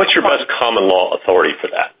 71... What's your best common law authority for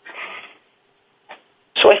that?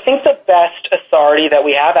 So I think the best authority that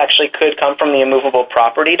we have actually could come from the immovable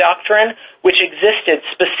property doctrine, which existed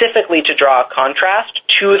specifically to draw a contrast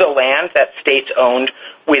to the land that states owned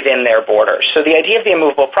within their borders. So the idea of the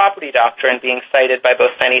immovable property doctrine being cited by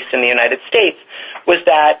both PennEast and the United States was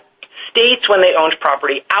that states, when they owned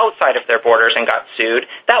property outside of their borders and got sued,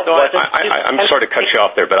 that wasn't... I'm sorry to cut you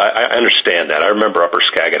off there, but I understand that. I remember Upper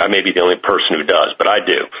Skagit. I may be the only person who does, but I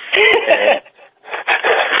do.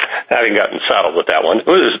 Having gotten saddled with that one. It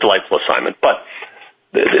was a delightful assignment. But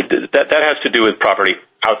that has to do with property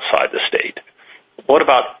outside the state. What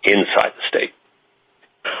about inside the state?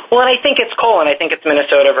 Well, and I think it's Cole, and I think it's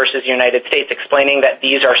Minnesota versus United States explaining that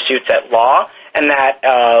these are suits at law, and that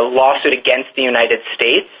a lawsuit against the United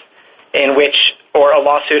States or a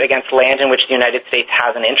lawsuit against land in which the United States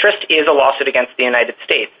has an interest is a lawsuit against the United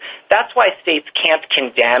States. That's why states can't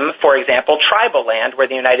condemn, for example, tribal land where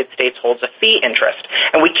the United States holds a fee interest.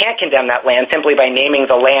 And we can't condemn that land simply by naming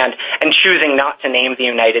the land and choosing not to name the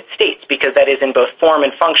United States, because that is in both form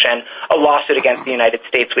and function a lawsuit against the United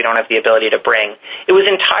States we don't have the ability to bring. It was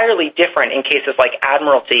entirely different in cases like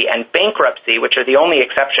admiralty and bankruptcy, which are the only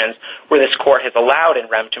exceptions where this court has allowed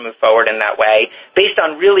in rem to move forward in that way, based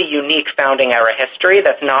on really unique founding era history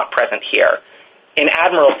that's not present here. In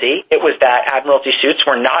Admiralty, it was that Admiralty suits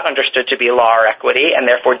were not understood to be law or equity and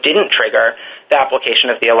therefore didn't trigger the application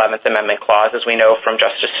of the 11th Amendment clause, as we know from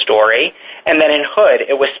Justice Story. And then in Hood,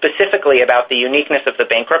 it was specifically about the uniqueness of the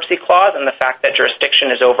bankruptcy clause and the fact that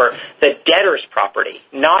jurisdiction is over the debtor's property,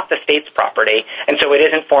 not the state's property, and so it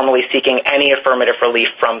isn't formally seeking any affirmative relief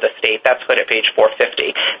from the state. That's Hood at page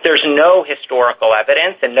 450. There's no historical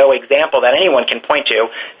evidence and no example that anyone can point to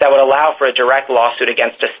that would allow for a direct lawsuit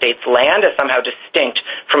against a state's land as somehow distinct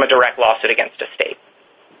from a direct lawsuit against a state.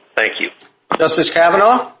 Thank you. Justice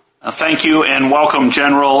Kavanaugh? Thank you, and welcome,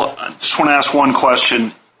 General. I just want to ask one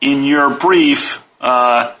question. In your brief,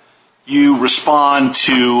 you respond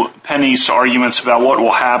to PennEast's arguments about what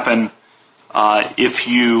will happen if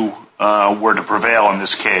you were to prevail in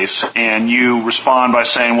this case, and you respond by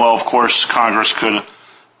saying, well, of course, Congress could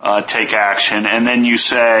take action, and then you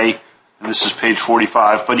say, and this is page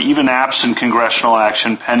 45, but even absent congressional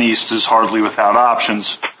action, PennEast is hardly without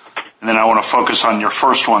options. And then I want to focus on your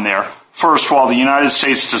first one there. First, while the United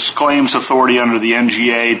States disclaims authority under the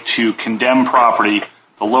NGA to condemn property,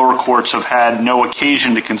 the lower courts have had no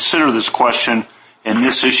occasion to consider this question, and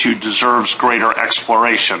this issue deserves greater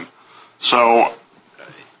exploration. So,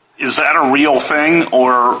 is that a real thing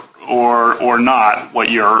or not,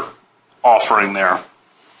 what you're offering there?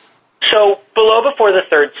 So, below before the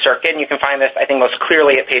Third Circuit, and you can find this, I think, most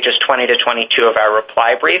clearly at pages 20 to 22 of our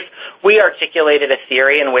reply brief, we articulated a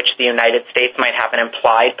theory in which the United States might have an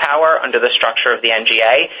implied power under the structure of the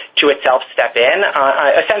NGA to itself step in,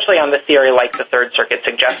 essentially on the theory, like the Third Circuit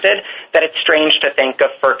suggested, that it's strange to think of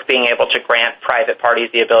FERC being able to grant private parties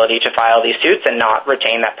the ability to file these suits and not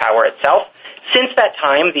retain that power itself. Since that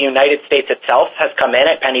time, the United States itself has come in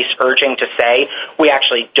at PennEast urging to say we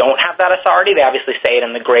actually don't have that authority. They obviously say it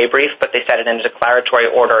in the gray brief, but they said it in a declaratory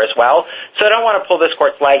order as well. So I don't want to pull this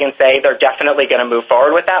court's leg and say they're definitely going to move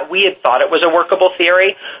forward with that. We had thought it was a workable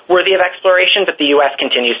theory worthy of exploration, but the U.S.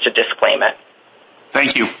 continues to disclaim it.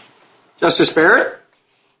 Thank you. Justice Barrett?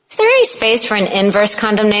 Is there any space for an inverse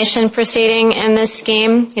condemnation proceeding in this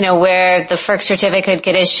scheme, where the FERC certificate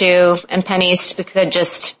could issue and PennEast could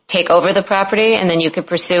just take over the property and then you could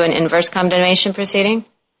pursue an inverse condemnation proceeding?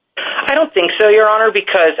 I don't think so, Your Honor,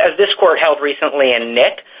 because as this court held recently in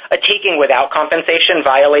Nick, a taking without compensation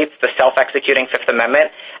violates the self-executing Fifth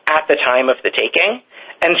Amendment at the time of the taking.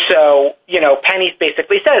 And so, PennEast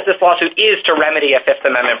basically says this lawsuit is to remedy a Fifth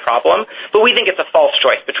Amendment problem, but we think it's a false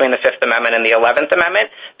choice between the Fifth Amendment and the 11th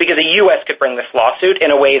Amendment because the U.S. could bring this lawsuit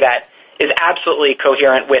in a way that is absolutely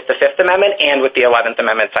coherent with the Fifth Amendment and with the 11th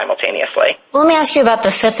Amendment simultaneously. Well, let me ask you about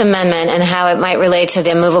the Fifth Amendment and how it might relate to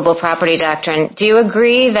the immovable property doctrine. Do you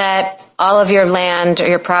agree that all of your land or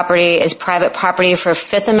your property is private property for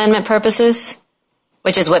Fifth Amendment purposes,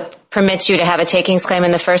 which is what permits you to have a takings claim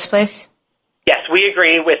in the first place? Yes, we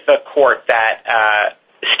agree with the court that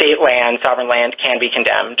state land, sovereign land, can be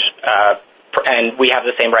condemned, and we have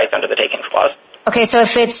the same rights under the Takings Clause. Okay, so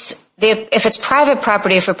if it's private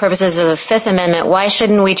property for purposes of the Fifth Amendment, why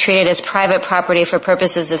shouldn't we treat it as private property for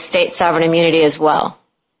purposes of state sovereign immunity as well?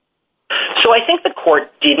 So I think the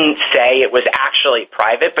court didn't say it was actually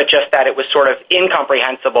private, but just that it was sort of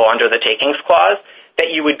incomprehensible under the Takings Clause that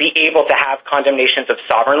you would be able to have condemnations of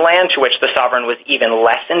sovereign land to which the sovereign was even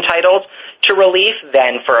less entitled to relief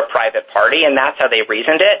than for a private party, and that's how they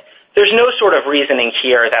reasoned it. There's no sort of reasoning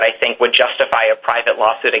here that I think would justify a private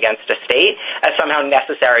lawsuit against a state as somehow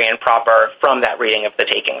necessary and proper from that reading of the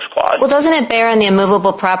Takings Clause. Well, doesn't it bear on the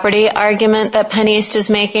immovable property argument that PennEast is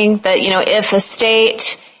making? That, if a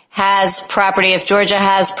state has property, if Georgia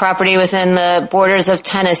has property within the borders of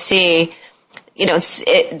Tennessee,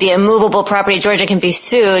 the immovable property, Georgia can be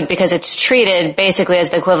sued because it's treated basically as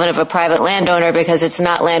the equivalent of a private landowner because it's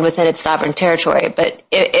not land within its sovereign territory. But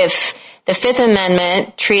if the Fifth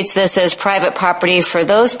Amendment treats this as private property for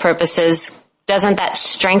those purposes, doesn't that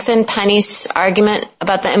strengthen PennEast's argument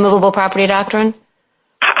about the immovable property doctrine?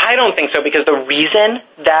 I don't think so, because the reason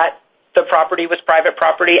that the property was private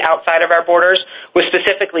property outside of our borders was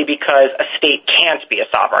specifically because a state can't be a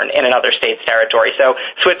sovereign in another state's territory. So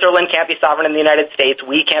Switzerland can't be sovereign in the United States.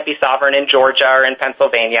 We can't be sovereign in Georgia or in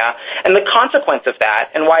Pennsylvania. And the consequence of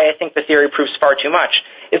that, and why I think the theory proves far too much,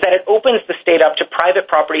 is that it opens the state up to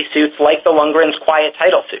private property suits like the Lundgren's quiet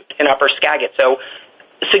title suit in Upper Skagit. So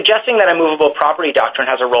suggesting that a movable property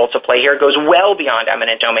doctrine has a role to play here goes well beyond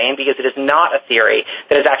eminent domain because it is not a theory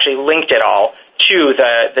that is actually linked at all to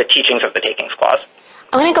the teachings of the Takings Clause.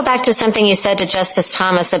 I want to go back to something you said to Justice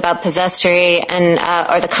Thomas about possessory and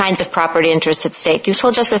or the kinds of property interests at stake. You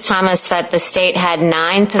told Justice Thomas that the state had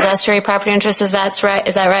 9 possessory property interests. Is that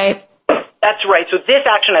right? That's right. So this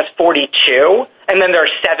action has 42. And then there are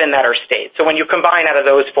 7 that are states. So when you combine out of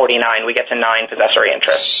those 49, we get to 9 possessory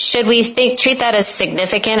interests. Should we treat that as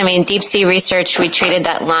significant? I mean, deep sea research, we treated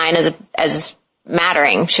that line as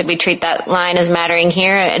mattering. Should we treat that line as mattering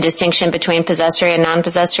here, a distinction between possessory and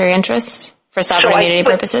non-possessory interests for sovereign immunity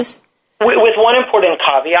purposes? With one important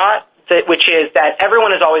caveat, which is that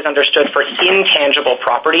everyone has always understood for intangible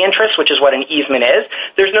property interests, which is what an easement is,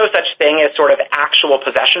 there's no such thing as sort of actual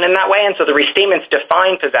possession in that way. And so the restatements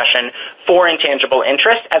define possession for intangible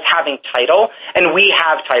interests as having title, and we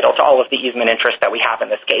have title to all of the easement interests that we have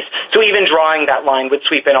in this case. So even drawing that line would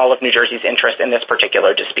sweep in all of New Jersey's interest in this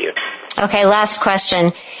particular dispute. Okay, last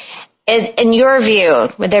question. In your view,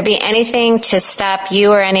 would there be anything to stop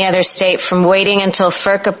you or any other state from waiting until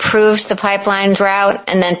FERC approved the pipeline's route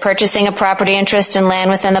and then purchasing a property interest in land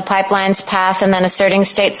within the pipeline's path and then asserting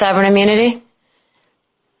state sovereign immunity?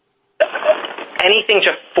 Anything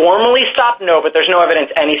to formally stop? No, but there's no evidence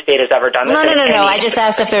any state has ever done this. No. I just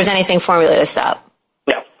asked if there's anything formally to stop.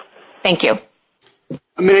 No. Thank you.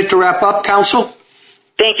 A minute to wrap up, counsel.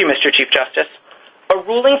 Thank you, Mr. Chief Justice. A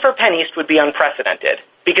ruling for PennEast would be unprecedented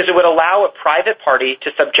because it would allow a private party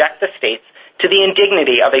to subject the states to the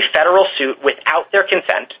indignity of a federal suit without their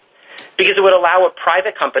consent, because it would allow a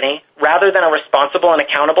private company, rather than a responsible and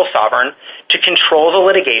accountable sovereign, to control the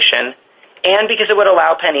litigation, and because it would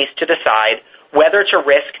allow PennEast to decide whether to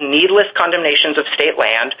risk needless condemnations of state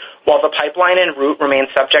land while the pipeline en route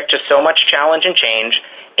remains subject to so much challenge and change,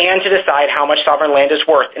 and to decide how much sovereign land is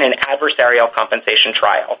worth in an adversarial compensation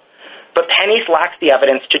trial. But PennEast lacks the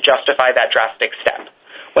evidence to justify that drastic step.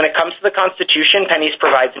 When it comes to the Constitution, PennEast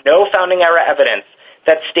provides no founding-era evidence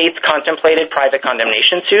that states contemplated private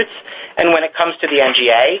condemnation suits, and when it comes to the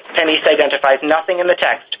NGA, PennEast identifies nothing in the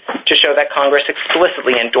text to show that Congress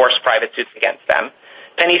explicitly endorsed private suits against them.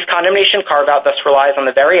 PennEast's condemnation carve-out thus relies on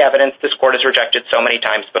the very evidence this Court has rejected so many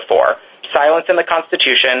times before: silence in the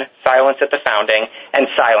Constitution, silence at the founding, and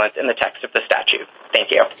silence in the text of the statute.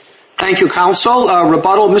 Thank you. Thank you, counsel.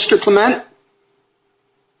 Rebuttal, Mr. Clement.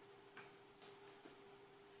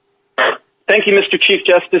 Thank you, Mr. Chief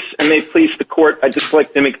Justice, and may it please the Court, I'd just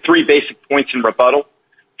like to make 3 basic points in rebuttal.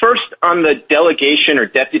 First, on the delegation or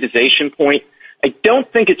deputization point, I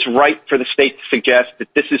don't think it's right for the state to suggest that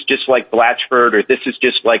this is just like Blatchford or this is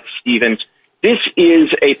just like Stevens. This is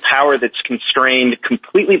a power that's constrained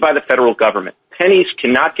completely by the federal government. PennEast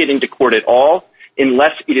cannot get into court at all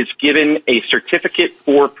unless it is given a certificate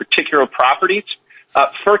for particular properties.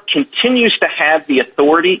 FERC continues to have the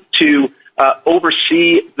authority to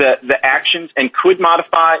oversee the actions and could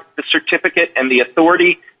modify the certificate, and the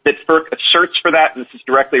authority that FERC asserts for that, and this is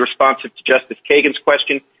directly responsive to Justice Kagan's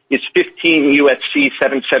question, is 15 U.S.C.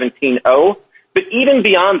 717-0. But even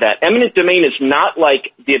beyond that, eminent domain is not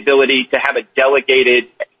like the ability to have a delegated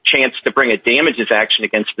chance to bring a damages action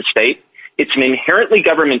against the state. It's an inherently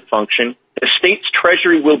government function. The state's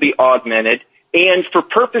treasury will be augmented, and for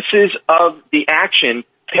purposes of the action,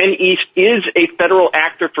 PennEast is a federal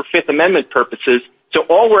actor for Fifth Amendment purposes, so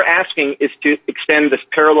all we're asking is to extend this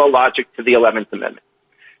parallel logic to the 11th Amendment.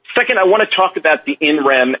 Second, I want to talk about the in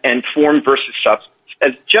rem and form versus substance.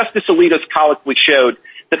 As Justice Alito's colloquy showed,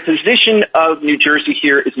 the position of New Jersey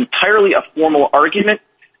here is entirely a formal argument,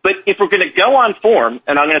 but if we're going to go on form,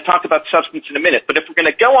 and I'm going to talk about substance in a minute, but if we're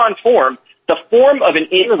going to go on form, the form of an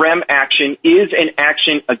in rem action is an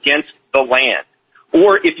action against the land.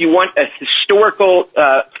 Or if you want a historical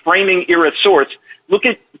framing era source, look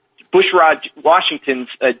at Bushrod Washington's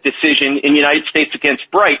decision in United States against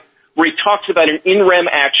Bright, where he talks about an in rem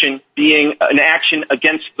action being an action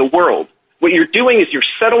against the world. What you're doing is you're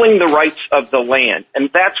settling the rights of the land, and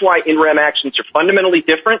that's why in rem actions are fundamentally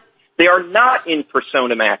different. They are not in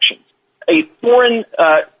personam actions. A foreign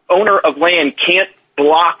owner of land can't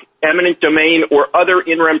block eminent domain or other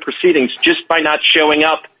in rem proceedings just by not showing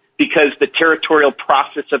up because the territorial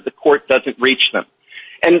process of the court doesn't reach them.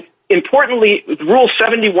 And importantly, Rule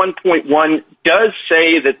 71.1 does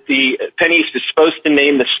say that the PennEast is supposed to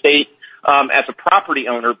name the state as a property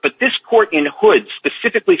owner, but this court in Hood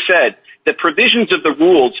specifically said that provisions of the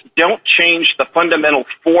rules don't change the fundamental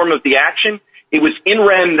form of the action. It was in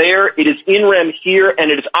rem there, it is in rem here,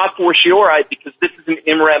 and it is a fortiori because this is an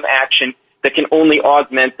in rem action that can only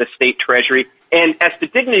augment the state treasury. And as to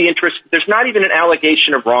dignity interest, there's not even an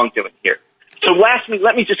allegation of wrongdoing here. So lastly,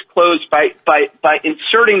 let me just close by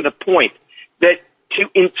inserting the point that to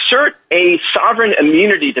insert a sovereign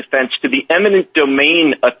immunity defense to the eminent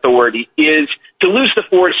domain authority is to lose the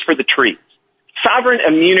forest for the trees. Sovereign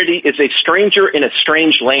immunity is a stranger in a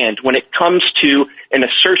strange land when it comes to an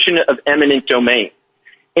assertion of eminent domain.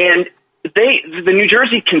 And the New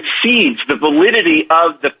Jersey concedes the validity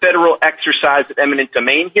of the federal exercise of eminent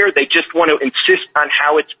domain here. They just want to insist on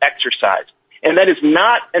how it's exercised. And that is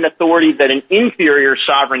not an authority that an inferior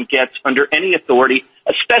sovereign gets under any authority,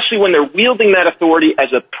 especially when they're wielding that authority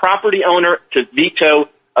as a property owner to veto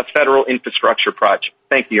a federal infrastructure project.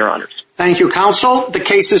 Thank you, Your Honors. Thank you, counsel. The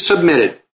case is submitted.